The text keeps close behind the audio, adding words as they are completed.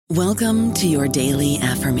Welcome to your daily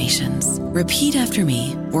affirmations. Repeat after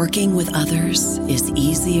me. Working with others is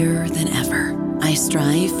easier than ever. I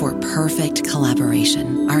strive for perfect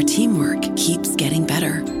collaboration. Our teamwork keeps getting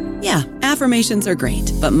better. Yeah, affirmations are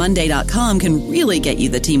great, but Monday.com can really get you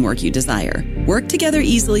the teamwork you desire. Work together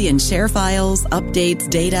easily and share files, updates,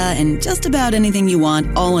 data, and just about anything you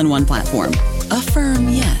want all in one platform. Affirm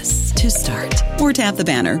yes to start, or tap the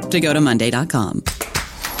banner to go to Monday.com.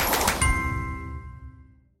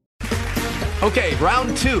 Okay,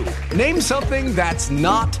 round two. Name something that's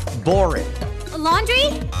not boring. A laundry?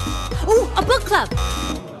 Ooh, a book club.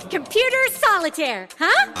 Computer solitaire,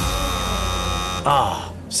 huh?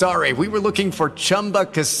 Ah, sorry, we were looking for Chumba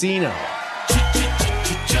Casino.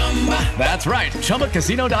 That's right,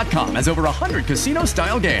 ChumbaCasino.com has over 100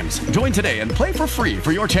 casino-style games. Join today and play for free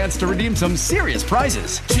for your chance to redeem some serious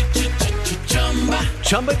prizes.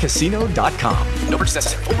 ChumbaCasino.com. No purchase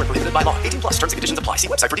necessary. Void where prohibited by law. 18+ terms and conditions apply. See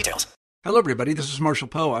website for details. Hello, everybody. This is Marshall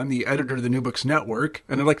Poe. I'm the editor of the New Books Network,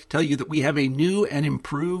 and I'd like to tell you that we have a new and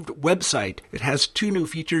improved website. It has two new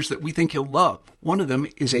features that we think you'll love. One of them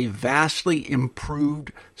is a vastly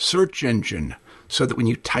improved search engine, so that when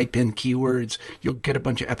you type in keywords, you'll get a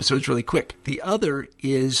bunch of episodes really quick. The other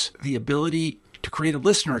is the ability to create a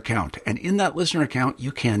listener account, and in that listener account,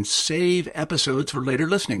 you can save episodes for later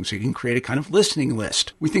listening, so you can create a kind of listening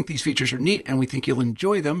list. We think these features are neat, and we think you'll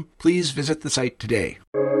enjoy them. Please visit the site today.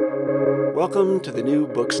 Welcome to the New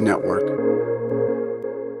Books Network.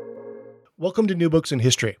 Welcome to New Books in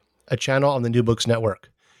History, a channel on the New Books Network.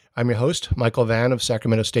 I'm your host, Michael Vann of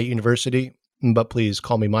Sacramento State University, but please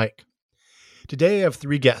call me Mike. Today I have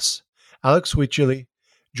three guests, Alex Witscheli,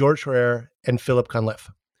 George Herrera, and Philip Cunliffe.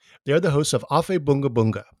 They are the hosts of Afe Bunga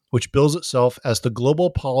Bunga, which bills itself as the global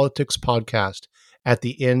politics podcast at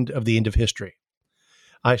the end of history.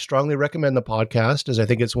 I strongly recommend the podcast as I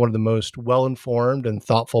think it's one of the most well-informed and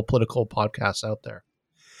thoughtful political podcasts out there,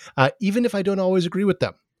 even if I don't always agree with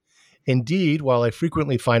them. Indeed, while I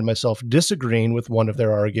frequently find myself disagreeing with one of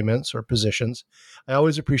their arguments or positions, I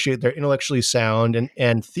always appreciate their intellectually sound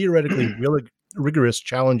and theoretically rigorous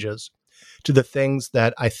challenges to the things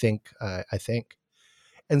that I think.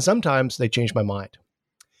 And sometimes they change my mind.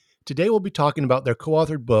 Today we'll be talking about their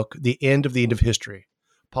co-authored book, The End of History,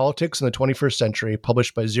 Politics in the 21st Century,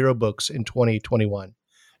 published by Zero Books in 2021.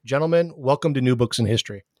 Gentlemen, welcome to New Books in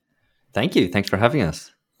History. Thank you. Thanks for having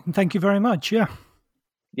us. Thank you very much.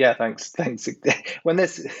 Yeah, thanks. When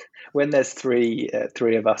there's three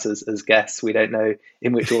of us as guests, we don't know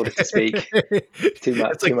in which order to speak. Too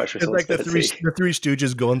much responsibility. It's like the three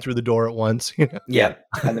Stooges going through the door at once. Yeah,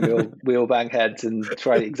 and then we all bang heads and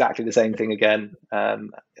try exactly the same thing again ad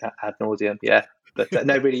nauseum. Yeah. But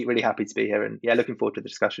no, really happy to be here, and looking forward to the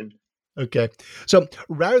discussion. Okay. So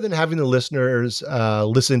rather than having the listeners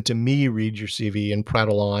listen to me read your CV and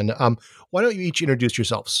prattle on, why don't you each introduce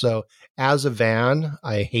yourselves? So as a Van,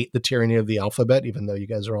 I hate the tyranny of the alphabet, even though you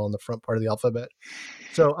guys are all in the front part of the alphabet.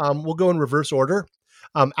 So we'll go in reverse order.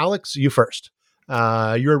 Alex, you first.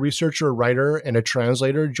 You're a researcher, writer, and a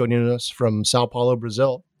translator joining us from Sao Paulo,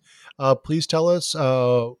 Brazil. Please tell us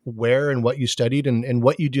where and what you studied and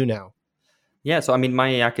what you do now. Yeah, so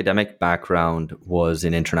my academic background was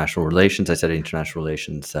in international relations. I studied international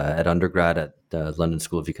relations at undergrad at the London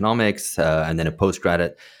School of Economics, and then a postgrad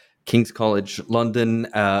at King's College London,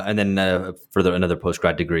 and then another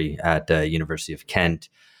postgrad degree at University of Kent,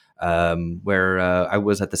 where I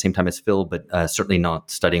was at the same time as Phil, but certainly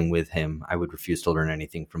not studying with him. I would refuse to learn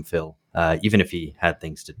anything from Phil, even if he had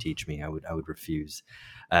things to teach me. I would refuse.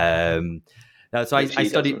 So I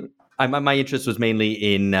studied. My interest was mainly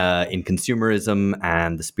in consumerism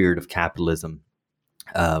and the spirit of capitalism,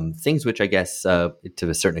 things which I guess to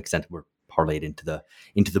a certain extent were parlayed into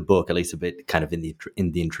the book, at least a bit, kind of in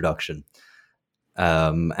the introduction.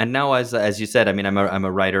 And now, as you said, I'm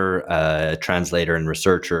a writer, translator, and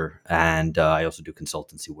researcher, and I also do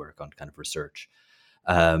consultancy work on kind of research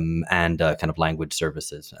and kind of language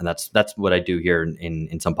services, and that's what I do here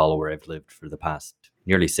in São Paulo, where I've lived for the past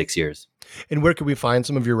nearly 6 years. And where can we find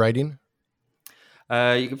some of your writing?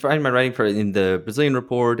 You can find my writing in the Brazilian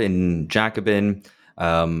Report, in Jacobin,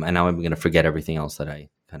 and now I'm going to forget everything else that I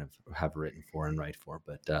kind of have written for and write for.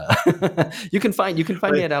 But you can find me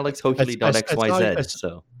at alexhochuli.xyz.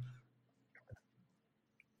 So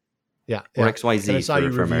yeah, or XYZ. I saw you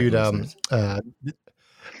reviewed.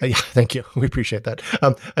 Yeah, thank you. We appreciate that.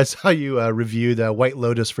 I saw you reviewed White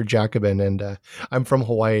Lotus for Jacobin, and I'm from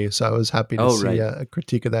Hawaii, so I was happy to see a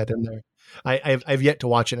critique of that in there. I've yet to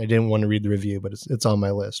watch it. I didn't want to read the review, but it's on my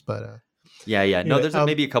list. But Yeah. No, there's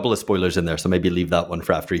maybe a couple of spoilers in there, so maybe leave that one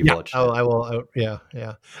for after you watch. Oh, I will. Yeah.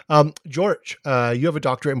 George, you have a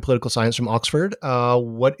doctorate in political science from Oxford.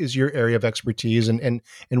 What is your area of expertise, and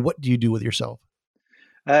what do you do with yourself?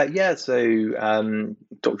 So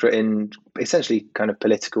doctorate in essentially kind of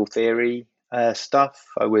political theory stuff.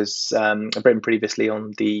 I was I've written previously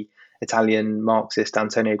on the Italian Marxist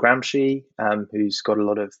Antonio Gramsci, who's got a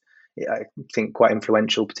lot of, I think, quite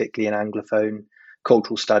influential, particularly in Anglophone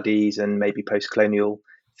cultural studies and maybe post-colonial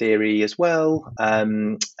theory as well.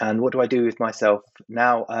 And what do I do with myself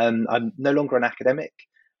now? I'm no longer an academic,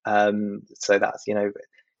 so that's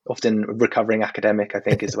often recovering academic, I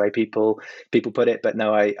think, is the way people put it. But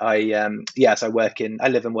no, I live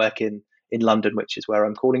and work in London, which is where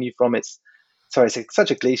I'm calling you from. It's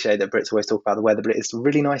such a cliche that Brits always talk about the weather, but it's a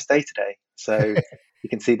really nice day today. So you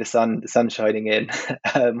can see the sun shining in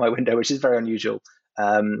my window, which is very unusual.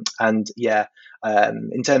 In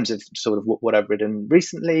terms of sort of what I've written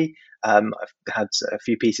recently, I've had a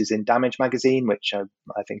few pieces in Damage magazine, which I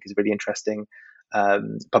think is a really interesting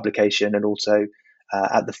publication, and also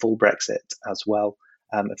at the Full Brexit as well.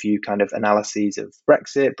 A few kind of analyses of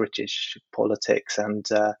Brexit, British politics, and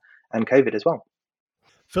COVID as well.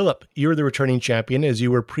 Philip, you're the returning champion, as you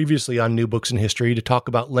were previously on New Books in History to talk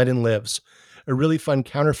about Lenin Lives, a really fun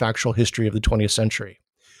counterfactual history of the 20th century.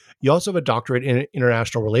 You also have a doctorate in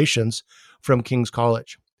international relations from King's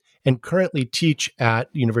College and currently teach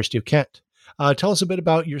at the University of Kent. Tell us a bit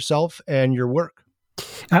about yourself and your work.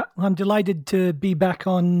 I'm delighted to be back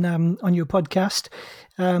on your podcast.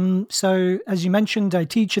 So, as you mentioned, I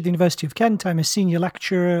teach at the University of Kent. I'm a senior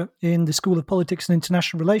lecturer in the School of Politics and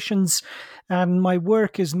International Relations, and my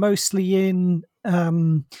work is mostly in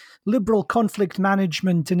liberal conflict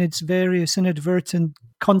management and its various inadvertent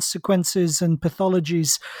consequences and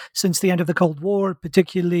pathologies since the end of the Cold War,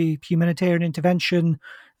 particularly humanitarian intervention,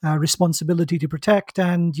 responsibility to protect,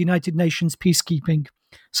 and United Nations peacekeeping.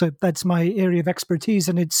 So that's my area of expertise,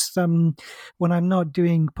 and it's when I'm not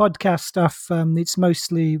doing podcast stuff, it's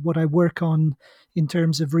mostly what I work on in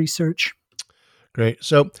terms of research. Great.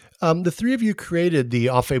 So the three of you created the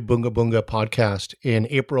Afe Bunga Bunga podcast in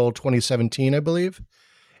April 2017, I believe.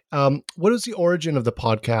 What is the origin of the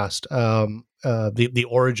podcast, the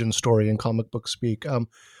origin story in comic book speak?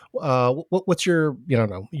 What's your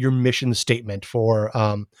mission statement for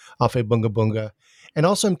Afe Bunga Bunga? And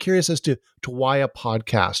also, I'm curious as to why a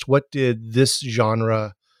podcast. What did this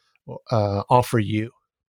genre offer you?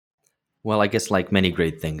 Well, I guess like many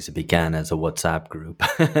great things, it began as a WhatsApp group.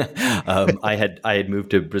 I had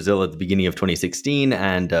moved to Brazil at the beginning of 2016,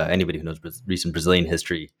 and anybody who knows recent Brazilian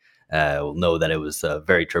history will know that it was a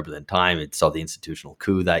very turbulent time. It saw the institutional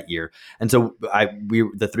coup that year, and so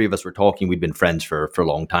the three of us were talking. We'd been friends for a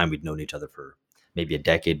long time. We'd known each other for maybe a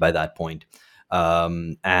decade by that point. We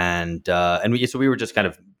were just kind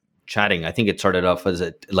of chatting. I think it started off as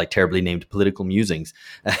a terribly named Political Musings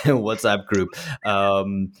WhatsApp group.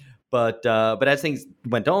 But as things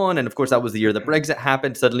went on, and of course that was the year that Brexit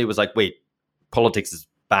happened, suddenly it was like, wait, politics is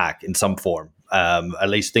back in some form. At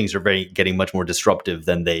least things are getting much more disruptive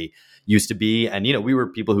than they used to be. And, we were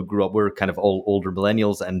people who grew up, we're kind of all older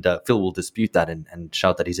millennials, and Phil will dispute that and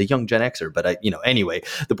shout that he's a young Gen Xer. But, anyway,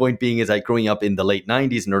 the point being is that growing up in the late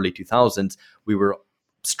 90s and early 2000s, we were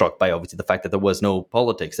struck by obviously the fact that there was no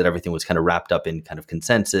politics, that everything was kind of wrapped up in kind of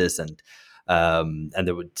consensus, and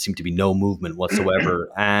there would seem to be no movement whatsoever.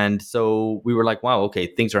 And so we were like, wow, okay,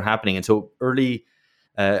 things are happening. And so early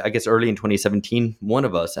in 2017, one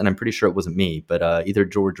of us, and I'm pretty sure it wasn't me, but either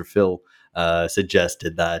George or Phil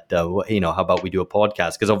suggested that, how about we do a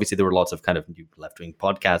podcast? Because obviously there were lots of kind of new left-wing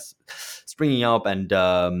podcasts springing up. And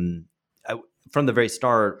from the very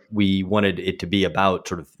start, we wanted it to be about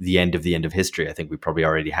sort of the end of history. I think we probably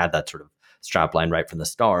already had that sort of strapline right from the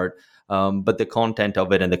start. But the content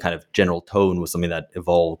of it and the kind of general tone was something that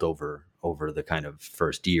evolved over the kind of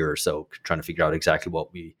first year or so, trying to figure out exactly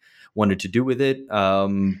what we wanted to do with it.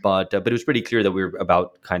 But it was pretty clear that we were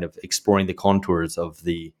about kind of exploring the contours of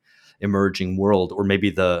the emerging world, or maybe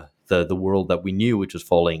the world that we knew, which was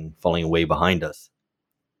falling away behind us.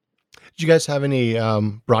 Did you guys have any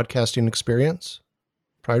broadcasting experience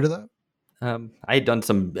prior to that? I had done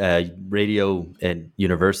some radio in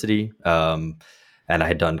university, and I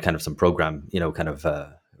had done kind of some program,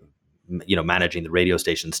 managing the radio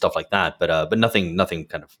station, stuff like that. But nothing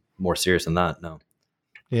kind of more serious than that. No.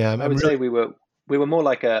 Yeah, I would say we were more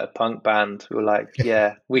like a punk band. We were like,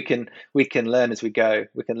 yeah, we can learn as we go.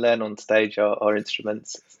 We can learn on stage our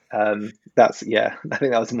instruments. I think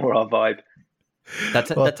that was more our vibe.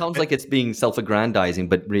 That sounds like it's being self-aggrandizing,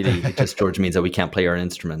 but really, it just George means that we can't play our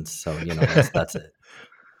instruments. So that's it.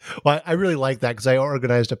 Well, I really like that because I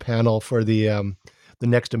organized a panel for the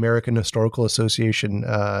next American Historical Association,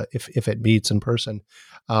 if it meets in person,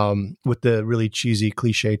 with the really cheesy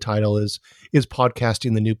cliche title is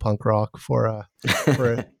podcasting the new punk rock for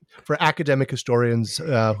academic historians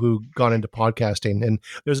who gone into podcasting. And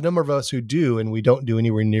there's a number of us who do, and we don't do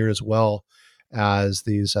anywhere near as well as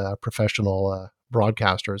these professional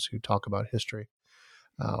broadcasters who talk about history.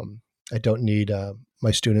 I don't need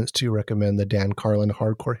my students to recommend the Dan Carlin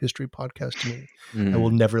Hardcore History podcast to me. I will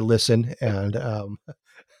never listen. And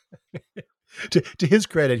to his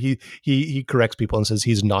credit, he corrects people and says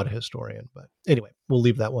he's not a historian. But anyway, we'll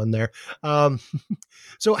leave that one there.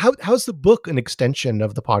 So how's the book an extension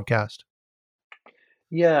of the podcast?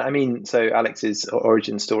 Yeah, I mean, so Alex's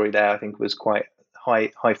origin story there, I think, was quite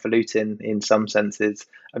highfalutin in some senses.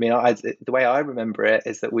 I mean, the way I remember it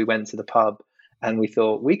is that we went to the pub and we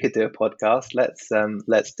thought we could do a podcast.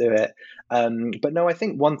 Let's do it. But no, I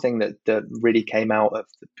think one thing that really came out of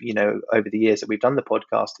over the years that we've done the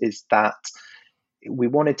podcast is that we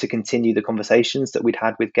wanted to continue the conversations that we'd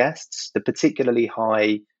had with guests, the particularly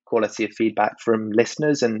high quality of feedback from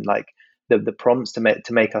listeners, and like the prompts to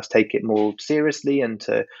make us take it more seriously, and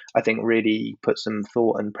to, I think, really put some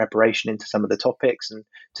thought and preparation into some of the topics and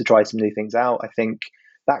to try some new things out. I think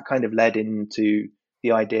that kind of led into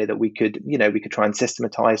the idea that we could try and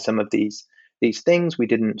systematize some of these things. We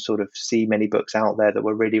didn't sort of see many books out there that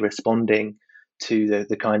were really responding to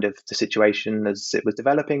the kind of the situation as it was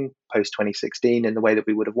developing post 2016 in the way that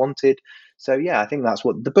we would have wanted. So yeah, I think that's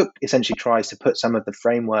what the book essentially tries to put, some of the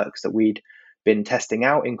frameworks that we'd been testing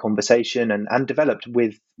out in conversation and developed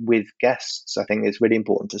with guests. I think it's really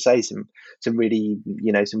important to say some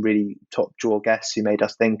really top drawer guests who made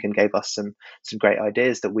us think and gave us some great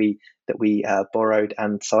ideas that we borrowed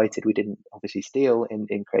and cited. We didn't obviously steal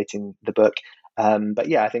in creating the book, but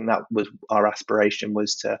yeah, I think that was our aspiration,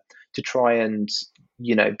 was to try and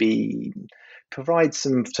provide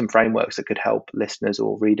some frameworks that could help listeners,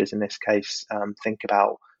 or readers in this case, think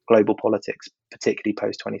about global politics, particularly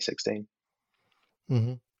post 2016.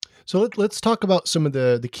 Mm-hmm. So let's talk about some of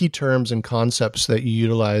the key terms and concepts that you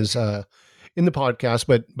utilize in the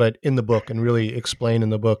podcast, but in the book, and really explain in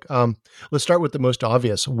the book. Let's start with the most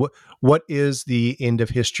obvious. What is the end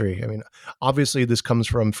of history? I mean, obviously this comes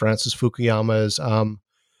from Francis Fukuyama's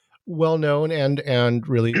well-known and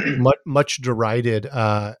really much derided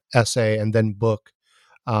essay and then book.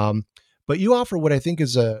 But you offer what I think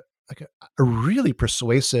is a really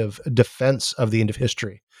persuasive defense of the end of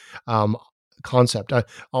history concept.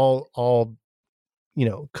 I'll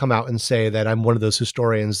come out and say that I'm one of those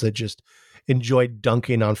historians that just enjoyed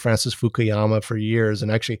dunking on Francis Fukuyama for years,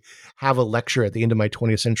 and actually have a lecture at the end of my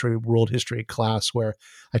 20th century world history class where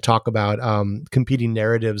I talk about competing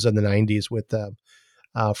narratives in the 90s with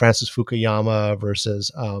Francis Fukuyama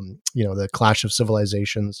versus the clash of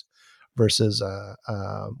civilizations versus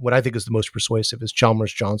what I think is the most persuasive is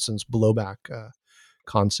Chalmers Johnson's blowback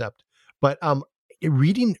concept. But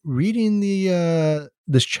reading the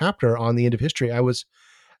this chapter on the end of history,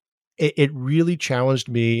 it really challenged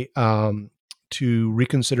me to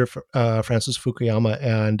reconsider Francis Fukuyama.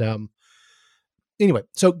 And anyway,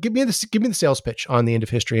 so give me the sales pitch on the end of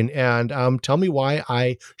history, and tell me why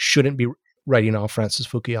I shouldn't be writing off Francis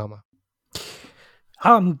Fukuyama.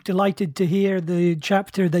 I'm delighted to hear the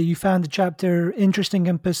chapter that you found the chapter interesting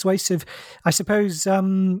and persuasive. I suppose,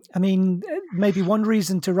 maybe one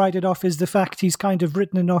reason to write it off is the fact he's kind of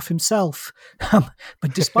written it off himself.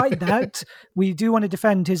 But despite that, we do want to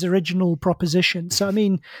defend his original proposition. So, I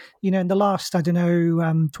mean, in the last,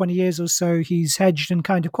 20 years or so, he's hedged and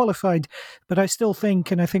kind of qualified. But I still think,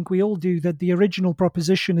 and I think we all do, that the original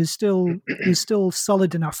proposition is still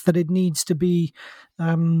solid enough that it needs to be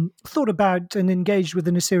thought about and engaged with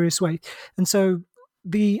in a serious way. And so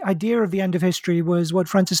the idea of the end of history was what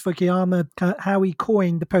Francis Fukuyama, how he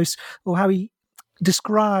coined the post, or how he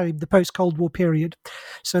described the post-Cold War period.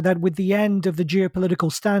 So that with the end of the geopolitical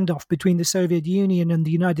standoff between the Soviet Union and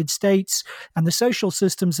the United States, and the social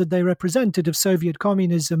systems that they represented of Soviet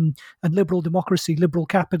communism and liberal democracy, liberal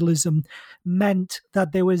capitalism, meant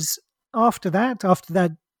that there was, after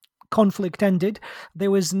that conflict ended, there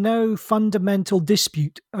was no fundamental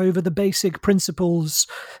dispute over the basic principles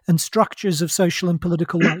and structures of social and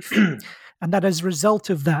political life. And that as a result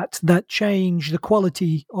of that changed the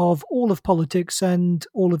quality of all of politics and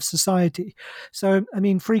all of society. So,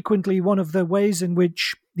 frequently one of the ways in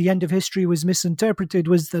which the end of history was misinterpreted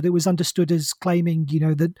was that it was understood as claiming,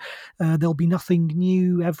 that there'll be nothing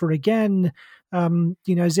new ever again,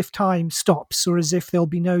 as if time stops, or as if there'll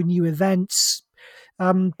be no new events.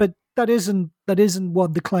 But that isn't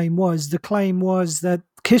what the claim was. The claim was that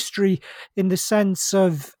history in the sense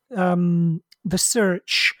of the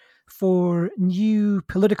search for new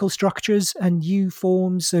political structures and new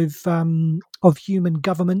forms of human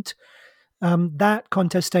government. That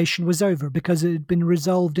contestation was over because it had been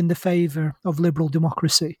resolved in the favor of liberal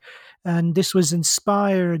democracy. And this was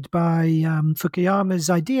inspired by Fukuyama's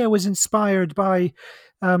idea, was inspired by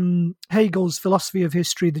Hegel's philosophy of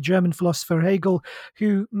history, the German philosopher Hegel,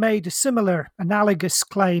 who made a similar analogous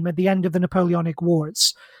claim at the end of the Napoleonic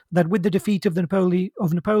Wars, that with the defeat of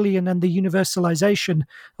Napoleon and the universalization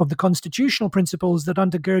of the constitutional principles that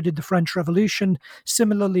undergirded the French Revolution,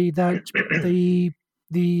 similarly that the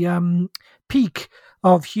peak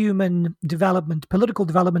of human development, political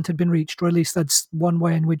development, had been reached, or at least that's one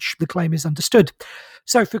way in which the claim is understood.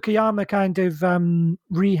 So Fukuyama kind of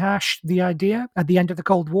rehashed the idea at the end of the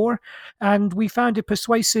Cold War, and we found it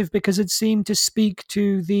persuasive because it seemed to speak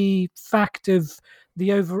to the fact of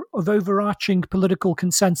overarching political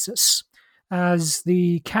consensus as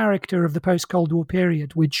the character of the post-Cold War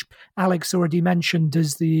period, which Alex already mentioned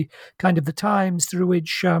as the kind of the times through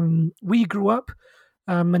which we grew up,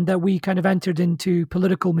 and that we kind of entered into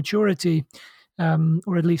political maturity,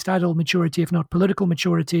 or at least adult maturity, if not political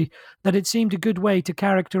maturity, that it seemed a good way to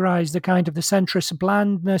characterize the kind of the centrist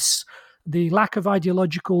blandness, the lack of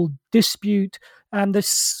ideological dispute, and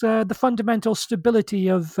the fundamental stability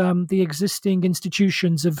of the existing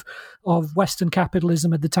institutions of Western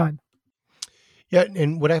capitalism at the time. Yeah,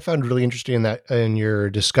 and what I found really interesting in that in your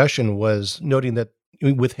discussion was noting that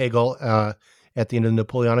with Hegel at the end of the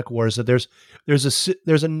Napoleonic Wars, that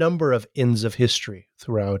there's a number of ends of history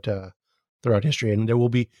throughout history, and there will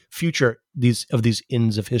be future these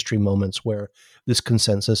ends of history moments where this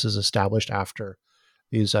consensus is established after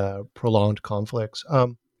these prolonged conflicts.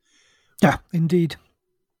 Yeah, indeed.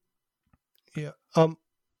 Yeah.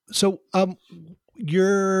 So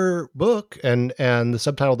your book and the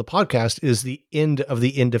subtitle of the podcast is the end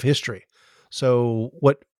of history. So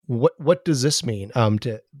what does this mean?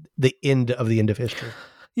 To the end of history?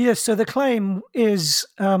 Yes, so the claim is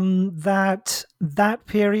that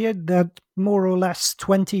period, that more or less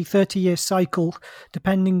 20, 30-year cycle,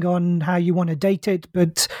 depending on how you want to date it,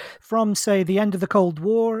 but from, say, the end of the Cold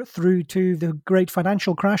War through to the great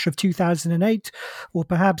financial crash of 2008, or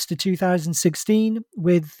perhaps to 2016,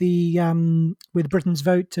 with Britain's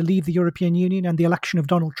vote to leave the European Union and the election of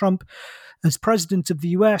Donald Trump as president of the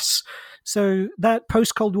US. So that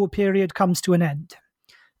post-Cold War period comes to an end,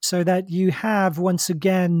 so that you have, once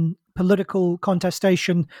again, political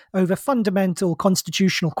contestation over fundamental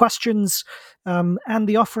constitutional questions, and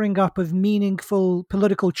the offering up of meaningful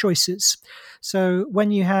political choices. So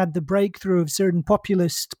when you had the breakthrough of certain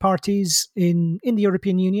populist parties in the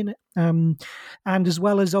European Union, and as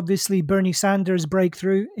well as obviously Bernie Sanders'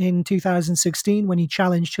 breakthrough in 2016 when he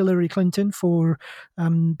challenged Hillary Clinton for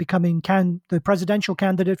becoming the presidential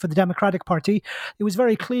candidate for the Democratic Party, it was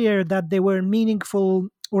very clear that there were meaningful,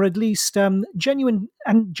 or at least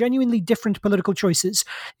genuinely different political choices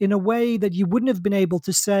in a way that you wouldn't have been able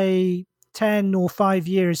to say 10 or 5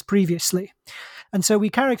 years previously. And so we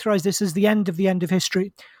characterize this as the end of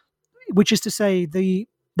history, which is to say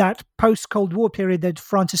that post-Cold War period that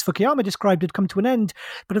Francis Fukuyama described had come to an end,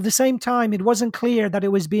 but at the same time, it wasn't clear that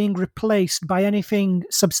it was being replaced by anything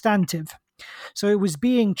substantive. So it was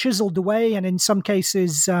being chiseled away and in some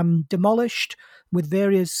cases demolished with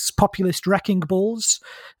various populist wrecking balls,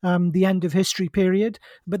 the end of history period,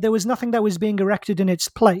 but there was nothing that was being erected in its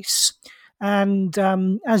place. And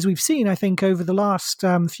as we've seen, I think, over the last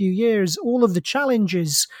few years, all of the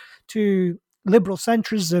challenges to liberal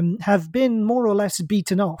centrism have been more or less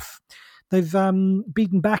beaten off. They've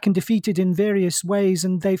beaten back and defeated in various ways,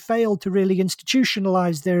 and they failed to really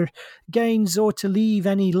institutionalize their gains or to leave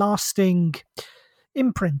any lasting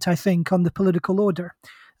imprint, I think, on the political order.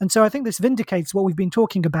 And so I think this vindicates what we've been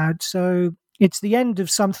talking about. So it's the end of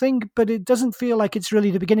something, but it doesn't feel like it's really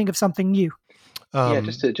the beginning of something new.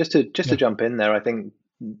 Just to jump in there, I think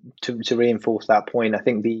to reinforce that point, I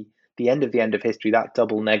think the end of history, that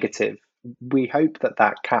double negative, we hope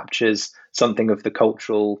that captures something of the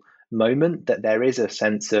cultural moment, that there is a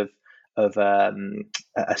sense of a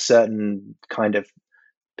certain kind of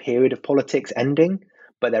period of politics ending.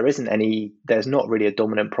 But there's not really a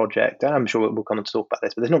dominant project. I'm sure we'll come on to talk about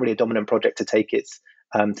this, but there's not really a dominant project to take its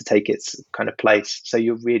kind of place. So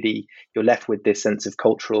you're left with this sense of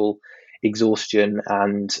cultural exhaustion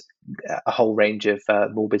and a whole range of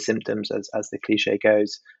morbid symptoms, as the cliche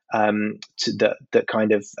goes, that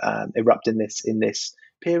kind of erupt in this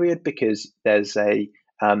period, because there's the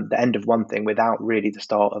end of one thing without really the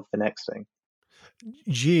start of the next thing.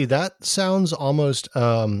 Gee, that sounds almost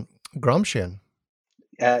Gramscian.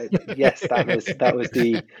 Yes, that was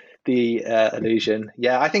the illusion.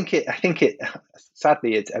 Yeah, I think it.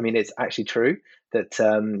 Sadly, it's actually true that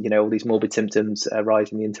all these morbid symptoms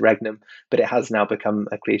arise in the interregnum, but it has now become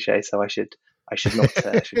a cliche. So I should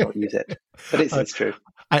not use it. But it's true.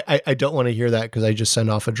 I don't want to hear that because I just sent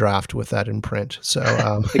off a draft with that in print. So,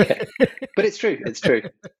 okay. But it's true. It's true.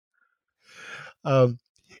 And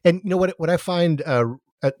what I find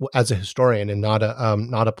as a historian and not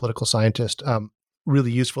a political scientist,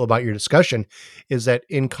 really useful about your discussion is that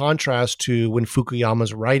in contrast to when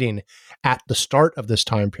Fukuyama's writing at the start of this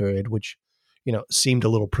time period, which seemed a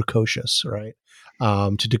little precocious, right,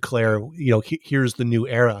 to declare here's the new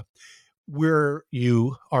era, where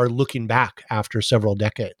you are looking back after several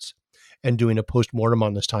decades and doing a post-mortem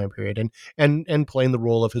on this time period and playing the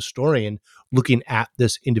role of historian, looking at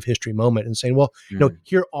this end of history moment and saying, well,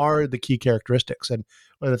 here are the key characteristics. And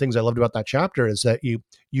one of the things I loved about that chapter is that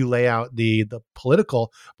you lay out the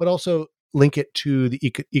political, but also link it to the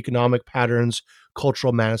economic patterns,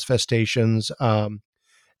 cultural manifestations,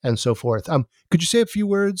 and so forth. Could you say a few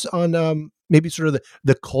words on maybe sort of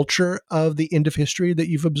the culture of the end of history that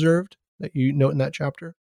you've observed, that you note in that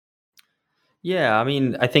chapter? Yeah, I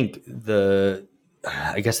mean, I think the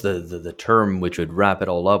term which would wrap it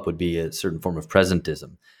all up would be a certain form of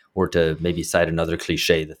presentism, or to maybe cite another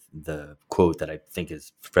cliche, the quote that I think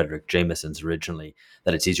is Frederick Jameson's originally,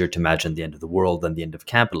 that it's easier to imagine the end of the world than the end of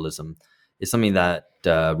capitalism, is something that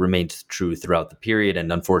remains true throughout the period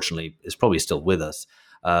and unfortunately is probably still with us.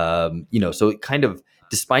 So it kind of,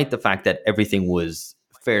 despite the fact that everything was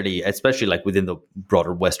fairly, especially like within the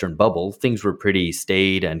broader Western bubble, things were pretty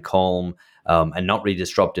staid and calm, and not really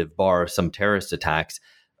disruptive, bar some terrorist attacks.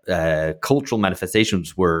 Cultural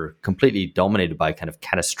manifestations were completely dominated by kind of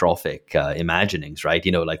catastrophic imaginings, right?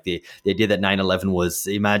 Like the idea that 9/11 was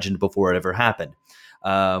imagined before it ever happened.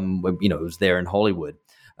 It was there in Hollywood.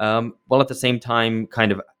 While at the same time,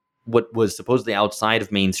 kind of what was supposedly outside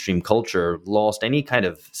of mainstream culture lost any kind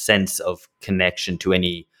of sense of connection to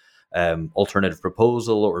any alternative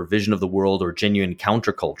proposal or vision of the world or genuine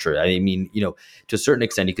counterculture. I mean, to a certain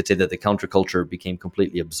extent, you could say that the counterculture became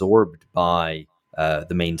completely absorbed by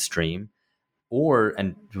the mainstream,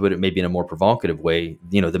 and to put it maybe in a more provocative way,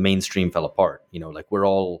 the mainstream fell apart. Like we're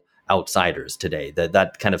all outsiders today.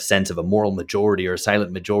 That kind of sense of a moral majority or a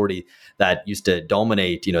silent majority that used to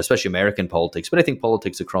dominate, especially American politics, but I think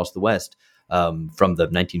politics across the West from the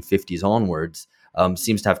 1950s onwards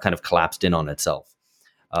seems to have kind of collapsed in on itself.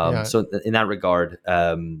 So in that regard,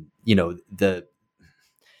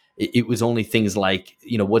 it was only things like,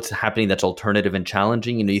 what's happening that's alternative and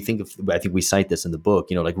challenging. You think of, I think we cite this in the book,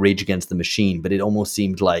 like Rage Against the Machine, but it almost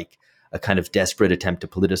seemed like a kind of desperate attempt to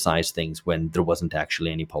politicize things when there wasn't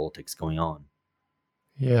actually any politics going on.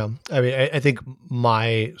 Yeah. I mean, I think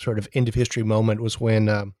my sort of end of history moment was when,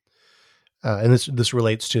 and this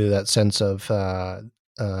relates to that sense of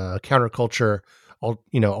counterculture,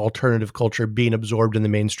 alternative culture being absorbed in the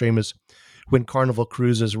mainstream, is when Carnival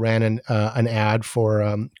Cruises ran an ad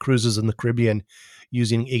for cruises in the Caribbean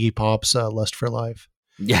using Iggy Pop's "Lust for Life."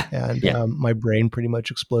 Yeah, and my brain pretty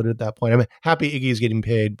much exploded at that point. I'm happy Iggy's getting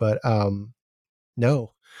paid, but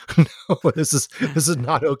no, this is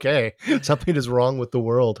not okay. Something is wrong with the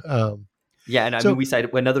world. Yeah, and I mean, we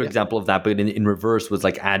cited another example of that, but in reverse was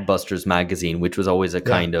like Adbusters magazine, which was always a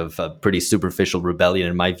kind of a pretty superficial rebellion,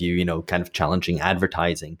 in my view, kind of challenging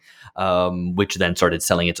advertising, which then started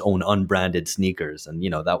selling its own unbranded sneakers. And,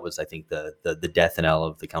 that was, I think, the death knell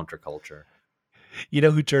of the counterculture.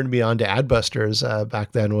 Who turned me on to Adbusters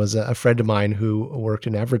back then was a friend of mine who worked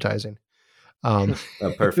in advertising.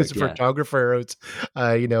 Perfect. He's a photographer. It's,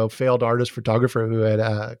 failed artist photographer who had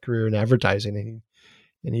a career in advertising,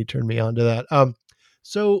 and he turned me on to that.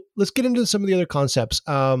 So let's get into some of the other concepts,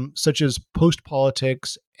 such as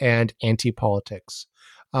post-politics and anti-politics.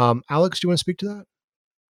 Alex, do you want to speak to that?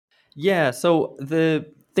 Yeah. So the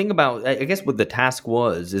thing about, I guess what the task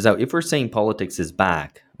was, is that if we're saying politics is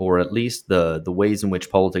back, or at least the ways in which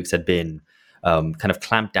politics had been kind of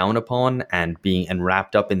clamped down upon and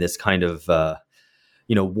wrapped up in this kind of,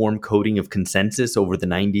 warm coating of consensus over the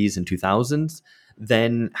 90s and 2000s,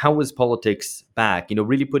 then how was politics back?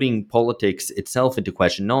 Really putting politics itself into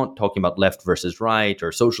question, not talking about left versus right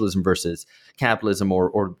or socialism versus capitalism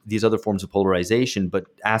or these other forms of polarization, but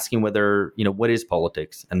asking whether, what is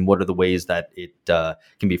politics and what are the ways that it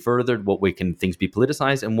can be furthered? What way can things be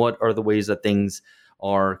politicized? And what are the ways that things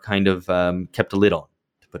are kind of kept a lid on,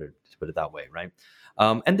 to put it that way, right?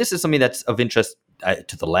 And this is something that's of interest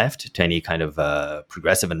to the left, to any kind of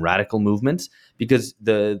progressive and radical movements, because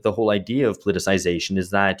the whole idea of politicization is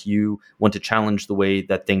that you want to challenge the way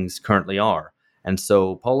that things currently are. And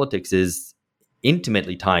so politics is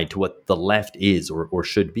intimately tied to what the left is or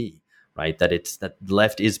should be, right? That the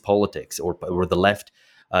left is politics, or the left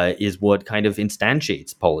is what kind of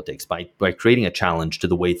instantiates politics by creating a challenge to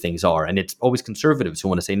the way things are. And it's always conservatives who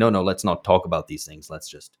want to say, no, let's not talk about these things. Let's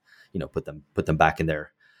just, put them back in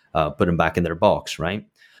their box, right?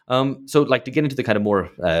 So like to get into the kind of more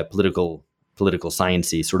political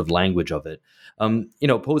sciencey sort of language of it,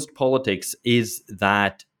 post politics is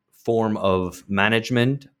that form of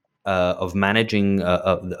management, of managing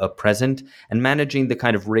a present and managing the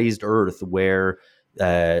kind of raised earth where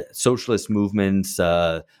socialist movements,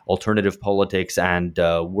 alternative politics, and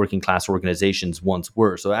working class organizations once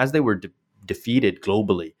were. So as they were defeated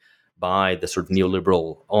globally by the sort of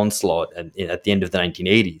neoliberal onslaught at the end of the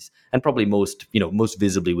 1980s, and probably most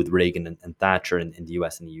visibly with Reagan and Thatcher in the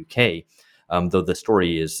US and the UK, though the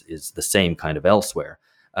story is the same kind of elsewhere.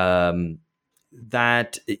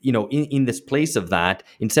 That in this place of that,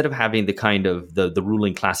 instead of having the kind of the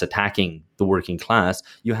ruling class attacking the working class,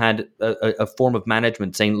 you had a form of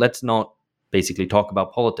management saying, let's not basically talk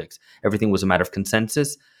about politics. Everything was a matter of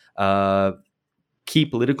consensus. Key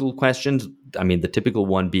political questions, I mean, the typical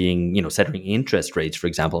one being, setting interest rates, for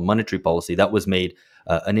example, monetary policy, that was made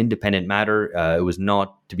an independent matter. It was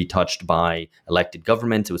not to be touched by elected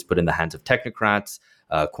governments. It was put in the hands of technocrats.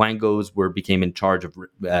 Quangos became in charge of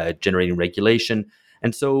generating regulation.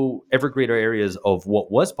 And so ever greater areas of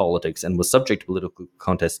what was politics and was subject to political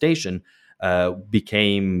contestation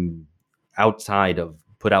became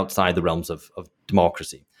put outside the realms of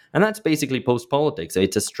democracy. And that's basically post-politics.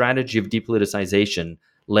 It's a strategy of depoliticization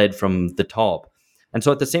led from the top. And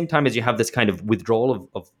so at the same time as you have this kind of withdrawal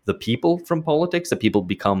of the people from politics, that people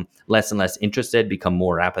become less and less interested, become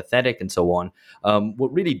more apathetic and so on,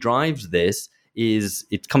 what really drives this is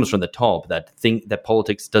it comes from the top, that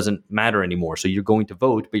politics doesn't matter anymore. So you're going to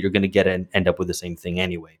vote, but you're going to end up with the same thing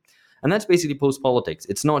anyway. And that's basically post-politics.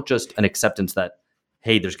 It's not just an acceptance that,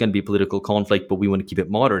 hey, there's going to be political conflict, but we want to keep it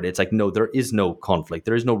moderate. It's like, no, there is no conflict.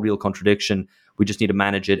 There is no real contradiction. We just need to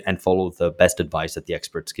manage it and follow the best advice that the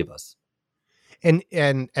experts give us. And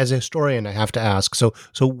as a historian, I have to ask, so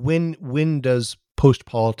when does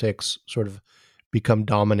post-politics sort of become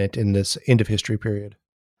dominant in this end of history period?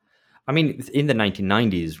 I mean, in the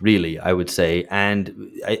 1990s, really, I would say. And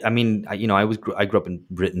I grew up in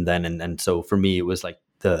Britain then. And so for me, it was like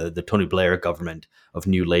the Tony Blair government of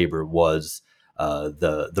New Labour was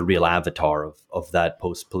the real avatar of that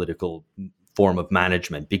post-political form of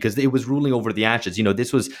management, because it was ruling over the ashes.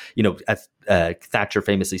 This was, as Thatcher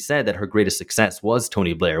famously said, that her greatest success was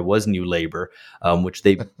Tony Blair, was New Labour, which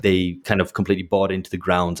they kind of completely bought into the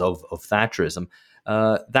grounds of Thatcherism.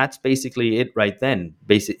 That's basically it right then.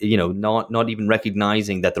 Basically, not even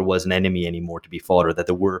recognizing that there was an enemy anymore to be fought, or that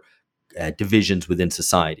there were divisions within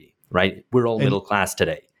society, right? We're all middle class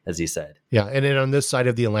today, as he said. Yeah, and then on this side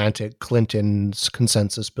of the Atlantic, Clinton's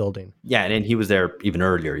consensus building. Yeah, and he was there even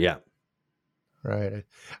earlier, yeah. Right.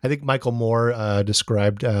 I think Michael Moore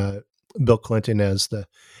described Bill Clinton as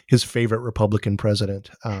his favorite Republican president.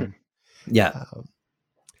 Yeah.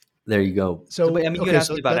 There you go. So I mean, you asked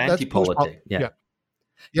me about anti-politics.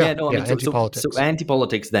 Anti-politics. So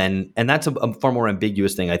anti-politics then, and that's a far more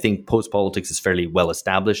ambiguous thing. I think post-politics is fairly well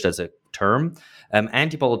established as a term.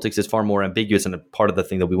 Anti-politics is far more ambiguous, and a part of the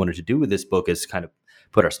thing that we wanted to do with this book is kind of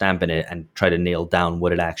put our stamp in it and try to nail down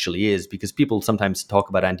what it actually is, because people sometimes talk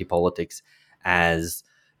about anti-politics as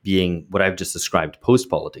being what I've just described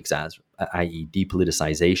post-politics as, i.e.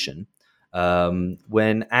 depoliticization,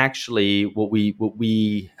 when actually what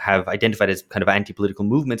we have identified as kind of anti-political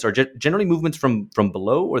movements are generally movements from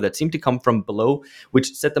below, or that seem to come from below,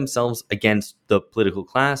 which set themselves against the political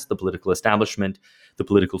class, the political establishment, the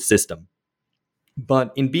political system.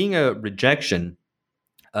 But in being a rejection,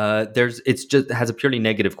 it has a purely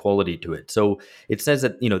negative quality to it. So it says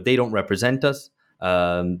that they don't represent us.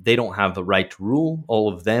 They don't have the right to rule,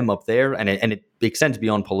 all of them up there. And it extends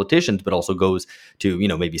beyond politicians, but also goes to,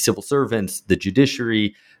 maybe civil servants, the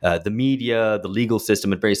judiciary, the media, the legal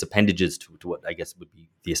system, and various appendages to what I guess would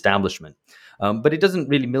be the establishment. But it doesn't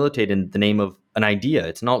really militate in the name of an idea.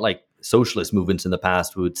 It's not like socialist movements in the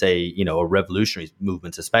past would say, or revolutionary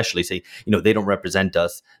movements especially say, they don't represent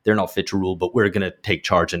us. They're not fit to rule, but we're going to take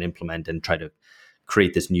charge and implement and try to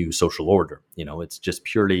create this new social order. It's just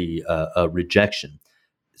purely a rejection.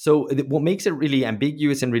 So what makes it really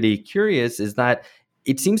ambiguous and really curious is that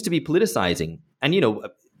it seems to be politicizing. And,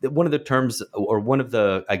 one of the terms, or one of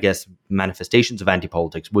the, I guess, manifestations of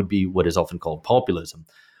anti-politics would be what is often called populism,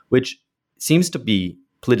 which seems to be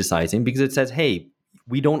politicizing because it says, hey,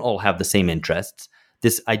 we don't all have the same interests.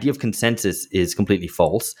 This idea of consensus is completely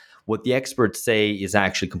false. What the experts say is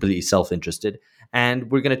actually completely self-interested.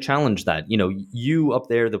 And we're going to challenge that. You up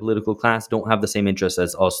there, the political class, don't have the same interests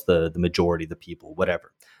as us, the majority, the people,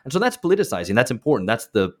 whatever. And so that's politicizing. That's important. That's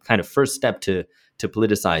the kind of first step to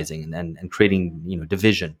politicizing and creating,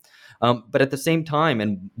 division. But at the same time,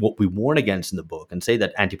 and what we warn against in the book and say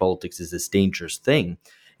that anti-politics is this dangerous thing,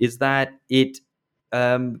 is that it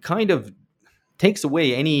kind of takes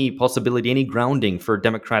away any possibility, any grounding for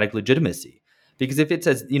democratic legitimacy. Because if it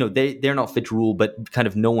says, they're not fit to rule, but kind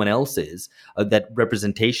of no one else is, that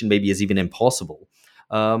representation maybe is even impossible,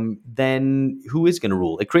 then who is going to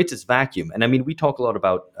rule? It creates this vacuum. And I mean, we talk a lot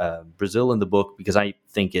about Brazil in the book because I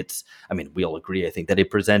think we all agree, I think that it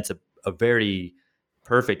presents a very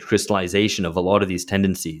perfect crystallization of a lot of these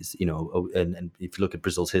tendencies, and if you look at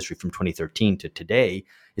Brazil's history from 2013 to today,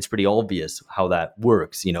 it's pretty obvious how that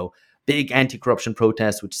works. Big anti-corruption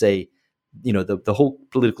protests which say, the whole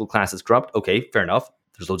political class is corrupt. Okay, fair enough.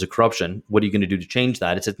 There's loads of corruption. What are you going to do to change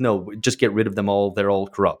that? It says, no, just get rid of them all. They're all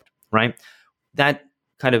corrupt, right? That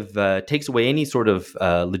kind of takes away any sort of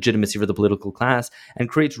legitimacy for the political class and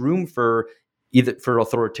creates room for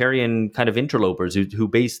authoritarian kind of interlopers who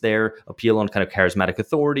base their appeal on kind of charismatic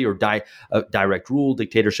authority or direct rule,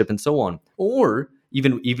 dictatorship, and so on. Or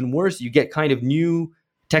even worse, you get kind of new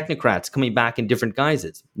technocrats coming back in different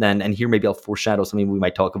guises. And here maybe I'll foreshadow something we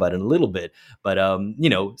might talk about in a little bit. But,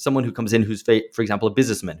 someone who comes in who's, for example, a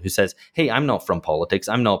businessman who says, hey, I'm not from politics.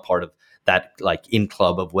 I'm not part of that like in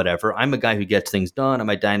club of whatever. I'm a guy who gets things done. I'm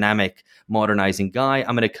a dynamic, modernizing guy.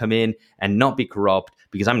 I'm going to come in and not be corrupt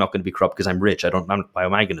because I'm not going to be corrupt because I'm rich. Why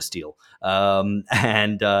am I going to steal? And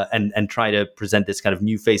try to present this kind of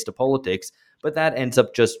new face to politics. But that ends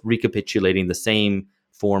up just recapitulating the same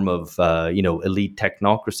form of elite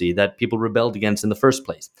technocracy that people rebelled against in the first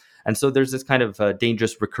place. And so there's this kind of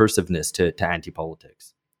dangerous recursiveness to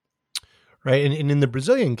anti-politics. Right. And in the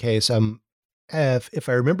Brazilian case, if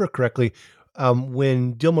I remember correctly,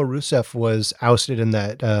 when Dilma Rousseff was ousted in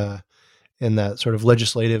that sort of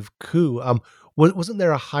legislative coup, wasn't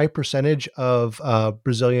there a high percentage of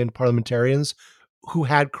Brazilian parliamentarians who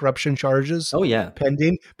had corruption charges? Oh yeah,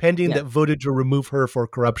 pending that voted to remove her for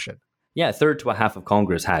corruption. Yeah, a third to a half of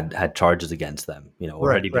Congress had charges against them,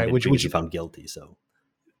 already been previously found guilty. So,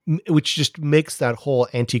 which just makes that whole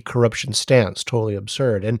anti-corruption stance totally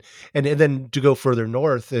absurd. And then to go further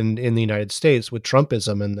north in the United States with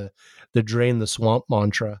Trumpism and the drain the swamp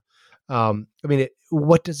mantra.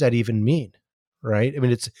 What does that even mean? Right? I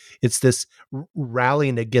mean, it's this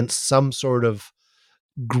rallying against some sort of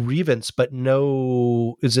grievance, but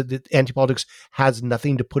is it that anti-politics has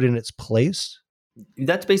nothing to put in its place?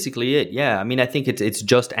 That's basically it. Yeah. I mean, I think it's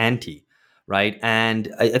just anti, right?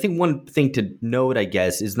 And I think one thing to note, I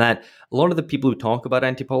guess, is that a lot of the people who talk about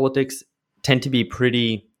anti-politics tend to be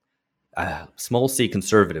pretty small c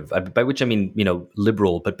conservative, by which I mean,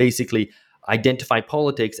 liberal, but basically identify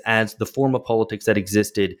politics as the form of politics that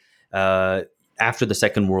existed after the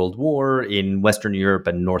Second World War in Western Europe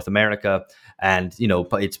and North America. And,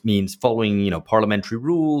 it means following, parliamentary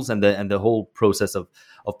rules and the whole process of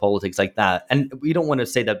politics like that. And we don't want to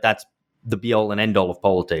say that that's the be all and end all of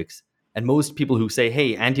politics. And most people who say,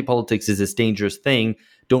 hey, anti-politics is this dangerous thing,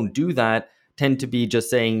 don't do that, tend to be just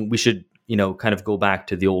saying we should, kind of go back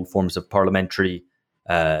to the old forms of parliamentary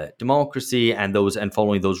democracy and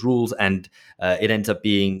following those rules. And it ends up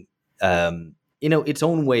being, its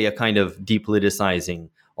own way, a kind of depoliticizing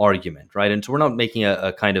argument, right? And so we're not making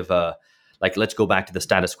a kind of let's go back to the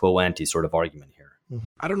status quo ante sort of argument here.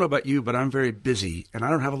 I don't know about you, but I'm very busy and I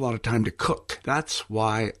don't have a lot of time to cook. That's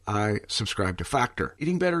why I subscribe to Factor.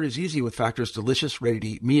 Eating better is easy with Factor's delicious,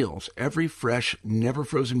 ready-to-eat meals. Every fresh, never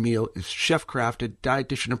frozen meal is chef-crafted,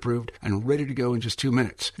 dietitian approved, and ready to go in just 2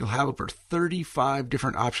 minutes. You'll have over 35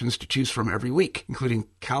 different options to choose from every week, including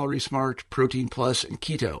Calorie Smart, Protein Plus, and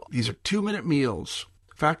Keto. These are 2-minute meals.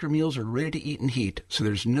 Factor meals are ready to eat and heat, so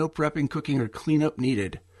there's no prepping, cooking, or cleanup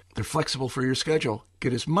needed. They're flexible for your schedule.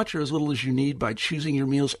 Get as much or as little as you need by choosing your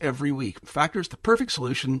meals every week. Factor's the perfect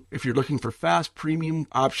solution if you're looking for fast, premium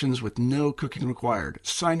options with no cooking required.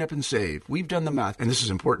 Sign up and save. We've done the math, and this is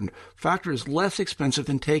important. Factor is less expensive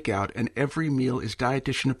than takeout, and every meal is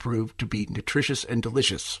dietitian approved to be nutritious and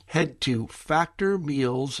delicious. Head to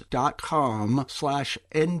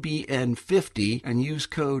factormeals.com/NBN50 and use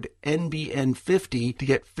code NBN50 to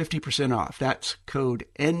get 50% off. That's code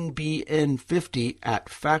NBN50 at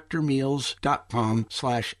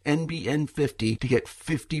factormeals.com/NBN50 to get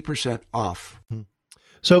 50% off.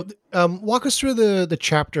 So walk us through the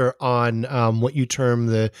chapter on what you term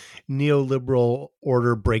the neoliberal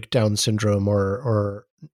order breakdown syndrome or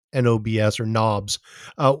NOBS or knobs.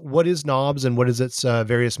 What is knobs and what is its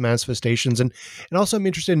various manifestations? And also I'm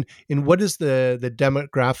interested in what is the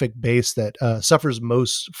demographic base that suffers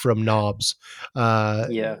most from knobs,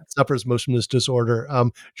 suffers most from this disorder.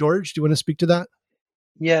 George, do you want to speak to that?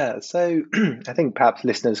 Yeah, so I think perhaps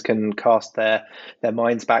listeners can cast their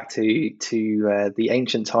minds back to the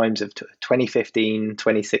ancient times of 2015,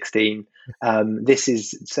 2016. This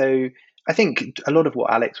is so. I think a lot of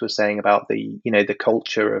what Alex was saying about the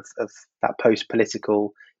culture of that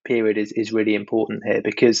post-political period is really important here,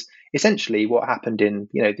 because essentially what happened in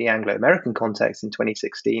the Anglo-American context in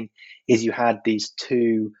 2016 is you had these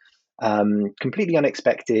two completely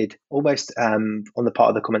unexpected, almost on the part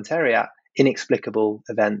of the commentariat, inexplicable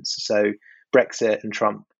events. So Brexit and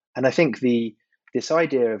Trump. And I think this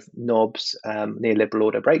idea of NOBS, neoliberal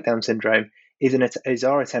order breakdown syndrome, is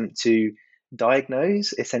our attempt to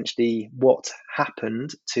diagnose essentially what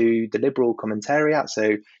happened to the liberal commentariat.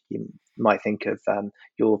 So you might think of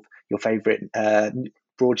your favorite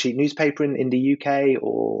broadsheet newspaper in the UK,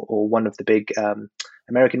 or one of the big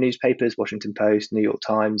American newspapers, Washington Post, New York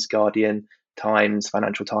Times, Guardian, Times,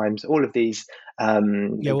 Financial Times, all of these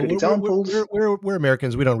good examples. We're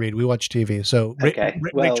Americans. We don't read. We watch TV. So okay,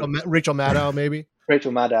 Rachel Maddow, maybe.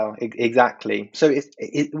 Rachel Maddow, exactly. So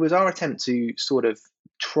it was our attempt to sort of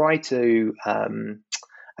try to,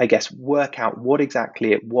 I guess, work out what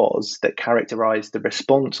exactly it was that characterized the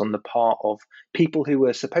response on the part of people who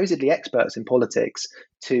were supposedly experts in politics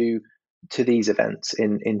to these events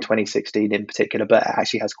in 2016 in particular, but it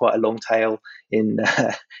actually has quite a long tail in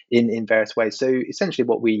various ways. So essentially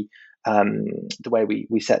what the way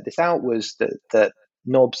we set this out was that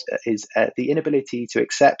NOBS is the inability to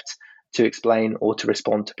accept, to explain, or to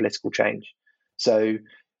respond to political change. So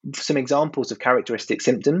some examples of characteristic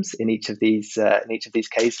symptoms in each of these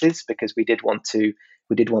cases, because we did want to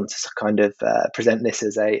kind of present this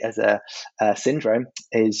as a syndrome,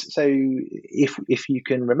 is so if you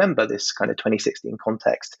can remember this kind of 2016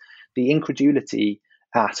 context, the incredulity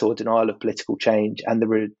at or denial of political change and the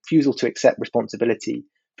refusal to accept responsibility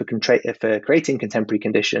for creating contemporary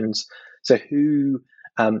conditions. So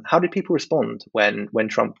how did people respond when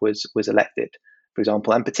Trump was elected, for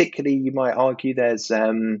example? And particularly, you might argue there's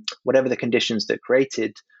whatever the conditions that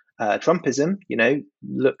created Trumpism,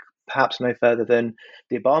 look perhaps no further than